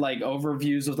had like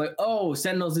overviews of like, oh,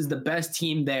 Sentinels is the best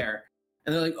team there.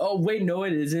 And they're like, oh, wait, no,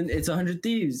 it isn't. It's 100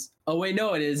 Thieves. Oh, wait,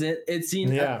 no, it isn't. It's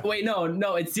wait, no,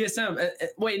 it's CSM.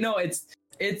 Wait, no, it's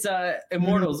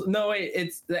Immortals. No, wait,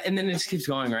 it's, and then it just keeps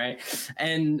going, right?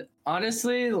 And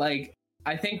honestly, like,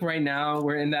 I think right now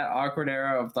we're in that awkward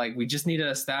era of like, we just need to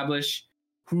establish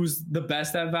who's the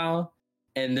best at Val.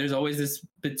 And there's always this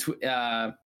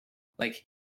like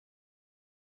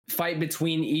fight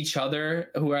between each other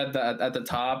who are at the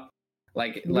top.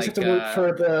 Like have to work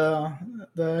for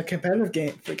the competitive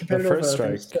game, for competitive First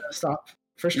Strike to stop.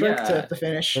 First Strike to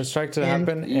finish. First Strike to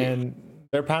happen, and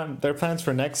their plans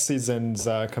for next season's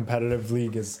competitive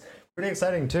league is pretty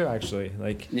exciting too. Actually,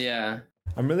 like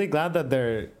I'm really glad that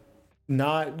they're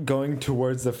not going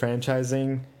towards the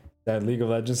franchising that League of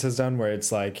Legends has done, where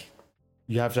it's like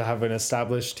you have to have an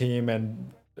established team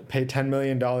and pay $10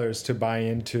 million to buy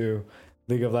into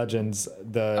League of Legends,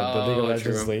 the League of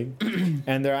Legends League.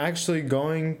 And they're actually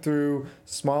going through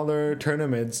smaller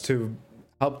tournaments to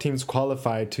help teams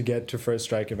qualify to get to First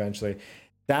Strike eventually.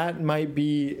 That might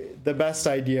be the best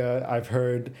idea I've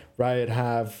heard Riot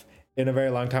have in a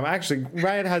very long time. Actually,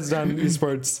 Riot has done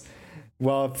esports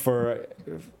well for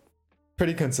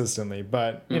pretty consistently,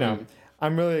 but you know,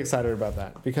 I'm really excited about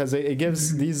that because it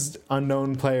gives these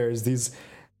unknown players, these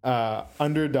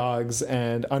underdogs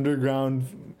and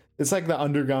underground, it's like the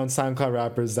underground SoundCloud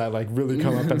rappers that like really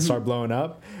come up and start blowing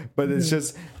up, but it's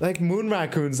just like Moon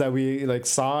Raccoons that we like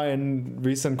saw in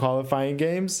recent qualifying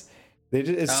games.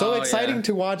 It's so exciting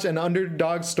to watch an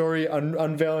underdog story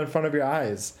unveil in front of your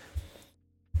eyes.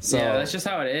 So yeah, that's just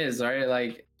how it is, right?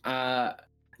 Like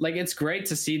it's great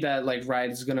to see that like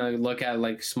Riot's gonna look at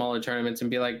like smaller tournaments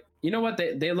and be like, you know what,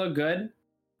 they look good,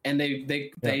 and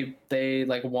they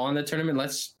like won the tournament.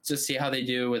 Let's just see how they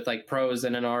do with like pros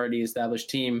and an already established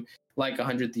team like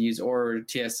 100 Thieves or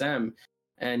TSM.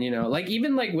 And you know, like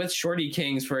even like with Shorty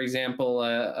Kings, for example,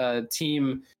 a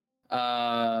team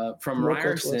from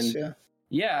Ryerson,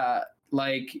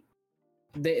 like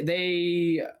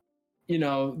they you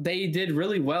know, they did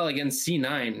really well against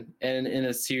C9 and in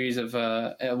a series of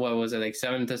what was it, like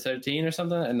 7-13 or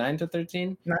something,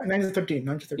 9-13?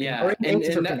 9-13. Yeah, or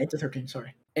 8-13.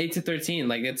 Sorry, 8-13.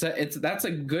 Like that's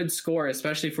a good score,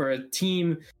 especially for a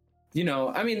team you know,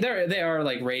 I mean, they are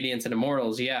like Radiants and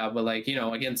Immortals, yeah, but like, you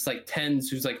know, against like Tens,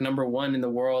 who's like #1 in the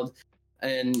world,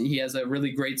 and he has a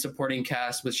really great supporting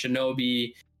cast with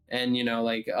Shinobi and, you know,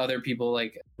 like other people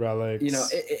like Relics. You know,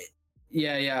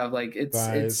 yeah, like it's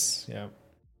like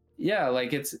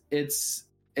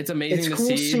it's amazing to cool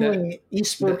see seeing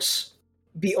esports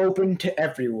be open to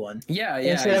everyone. Yeah,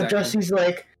 instead of just these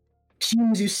like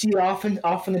teams you see off in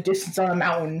the distance on a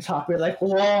mountain top. You're like,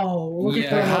 whoa, look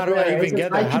at them. How do I even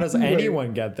get there? How does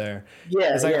anyone get there?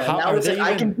 Yeah, it's like, how now are it's they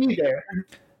like, I can be there.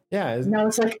 Yeah. Now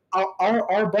it's like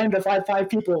our band of five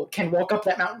people can walk up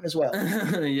that mountain as well.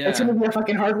 Yeah. It's gonna be a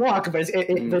fucking hard walk, but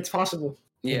it's possible.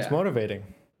 Yeah. It's motivating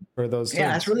for those teams.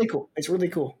 Yeah, it's really cool. It's really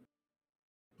cool.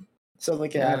 So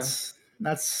like that's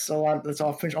a lot. That's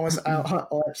all almost all I have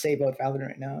to say about Valorant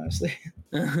right now, honestly.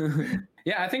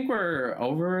 Yeah, I think we're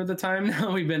over the time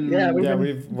now.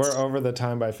 We're over the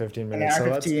time by 15 minutes.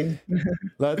 So 15.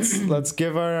 let's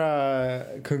give our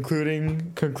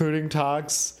concluding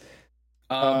talks.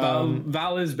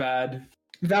 Val is bad.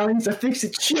 Val needs to fix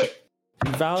its shit.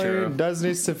 Valorant does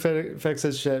need to fix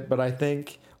its shit, but I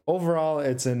think overall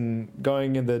it's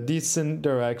going in the decent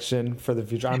direction for the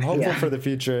future. I'm hopeful for the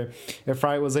future. If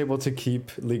Riot was able to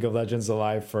keep League of Legends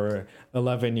alive for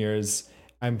 11 years,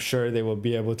 I'm sure they will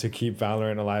be able to keep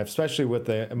Valorant alive, especially with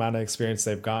the amount of experience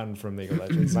they've gotten from League of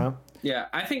Legends. Huh? Yeah,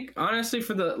 I think honestly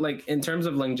for the like in terms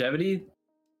of longevity,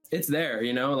 it's there,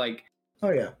 you know, like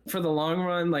for the long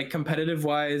run, like competitive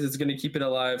wise, it's going to keep it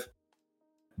alive.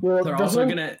 Well, they're also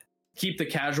going to keep the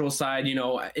casual side, you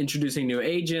know, introducing new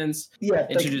agents,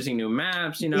 introducing new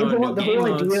maps, you know, the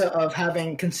whole idea of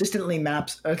having consistent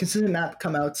map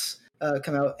come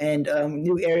out and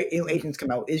new agents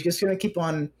come out is just going to keep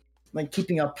on like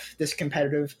keeping up this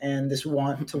competitive and this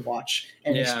want to watch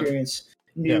and experience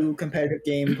new competitive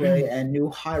gameplay and new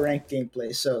high ranked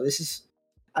gameplay. So this is,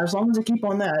 as long as they keep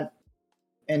on that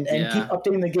and keep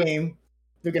updating the game,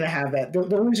 they're gonna have that. The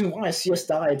only reason why CS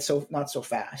died not so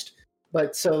fast,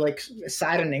 but so like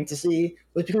saddening to see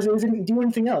was because it didn't do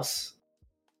anything else.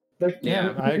 Like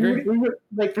I agree. We were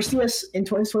like for CS in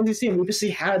 2016, we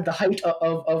basically had the height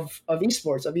of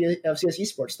esports of CS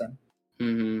esports then.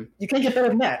 Mm-hmm. You can't get better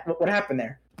than that. What happened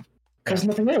there? Because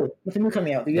nothing new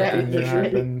coming out. A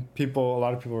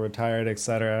lot of people retired,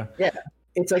 etc. Yeah,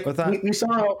 it's like we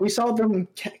saw them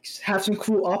have some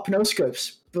cool op no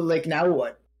scopes, but like now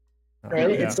what? Right?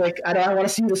 It's like I want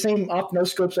to see the same op no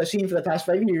scopes I've seen for the past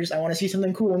 5 years. I want to see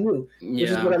something cool and new. Which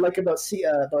is what I like about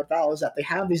Valve, is that they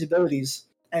have these abilities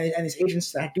and these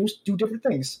agents that do different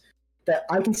things. That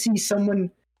I can see someone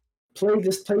play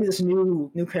this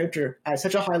new character at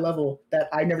such a high level that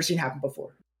I've never seen happen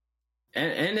before.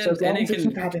 And so as long as it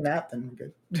keep having that, then we're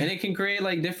good. And it can create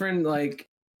like different like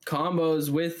combos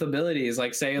with abilities.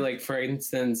 Like say like for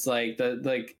instance like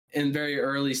in very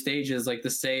early stages like the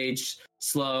Sage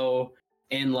slow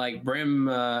and like Brim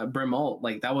ult,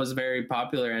 like that was very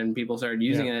popular and people started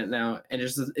using it now. And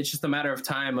it's just a matter of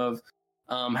time of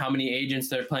how many agents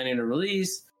they're planning to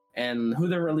release and who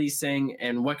they're releasing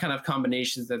and what kind of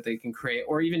combinations that they can create,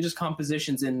 or even just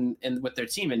compositions in with their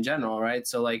team in general, right?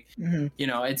 So like you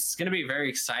know, it's going to be very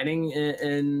exciting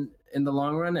in the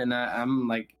long run, and I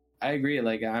agree,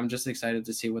 like I'm just excited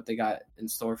to see what they got in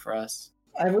store for us.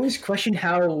 I've always questioned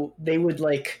how they would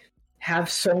like have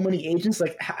so many agents,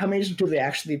 like how many agents do they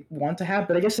actually want to have?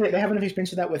 But I guess they have enough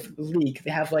experience with that with League.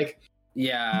 They have like they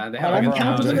have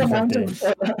uncountable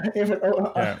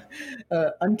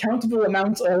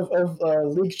amount of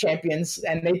League champions,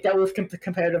 and they dealt with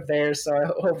competitive there.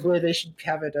 So hopefully they should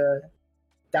have it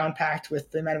down packed with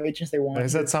the amount of agents they want. They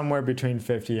said somewhere between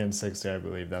 50 and 60, I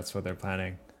believe. That's what they're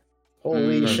planning.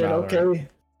 Holy shit! Valorant. Okay.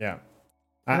 Yeah.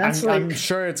 I'm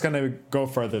sure it's gonna go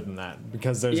further than that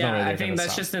because there's no way I think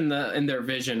that's just in their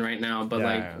vision right now.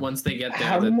 But once they get there,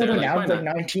 how many they're now? Like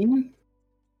 19.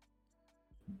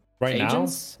 Right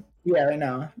agents? Now? Yeah, right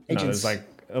now. Agents. No, there's like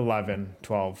 11,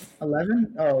 12.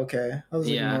 11? Oh, okay. I was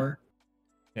looking more.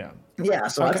 Yeah. Yeah,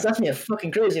 so that's me a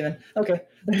fucking crazy then. Okay.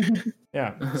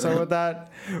 Yeah. So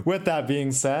with that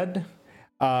being said,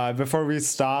 before we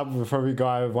go,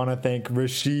 I want to thank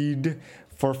Rashid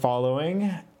for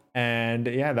following. And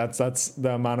that's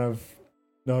the amount of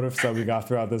notifs that we got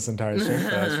throughout this entire stream.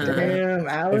 Damn,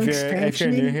 Alex, if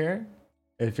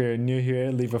you're new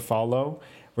here, leave a follow.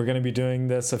 We're going to be doing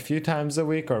this a few times a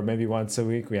week or maybe once a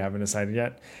week. We haven't decided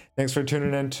yet. Thanks for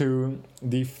tuning in to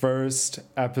the first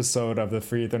episode of the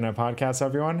Free Ethernet podcast,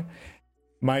 everyone.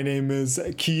 My name is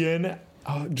Kian,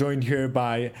 joined here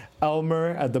by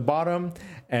Elmer at the bottom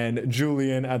and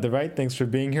Julian at the right. Thanks for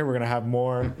being here. We're going to have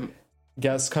more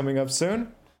guests coming up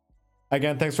soon.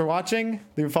 Again, thanks for watching.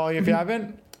 Leave a follow if you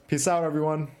haven't. Peace out,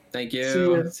 everyone. Thank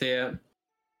you. See ya.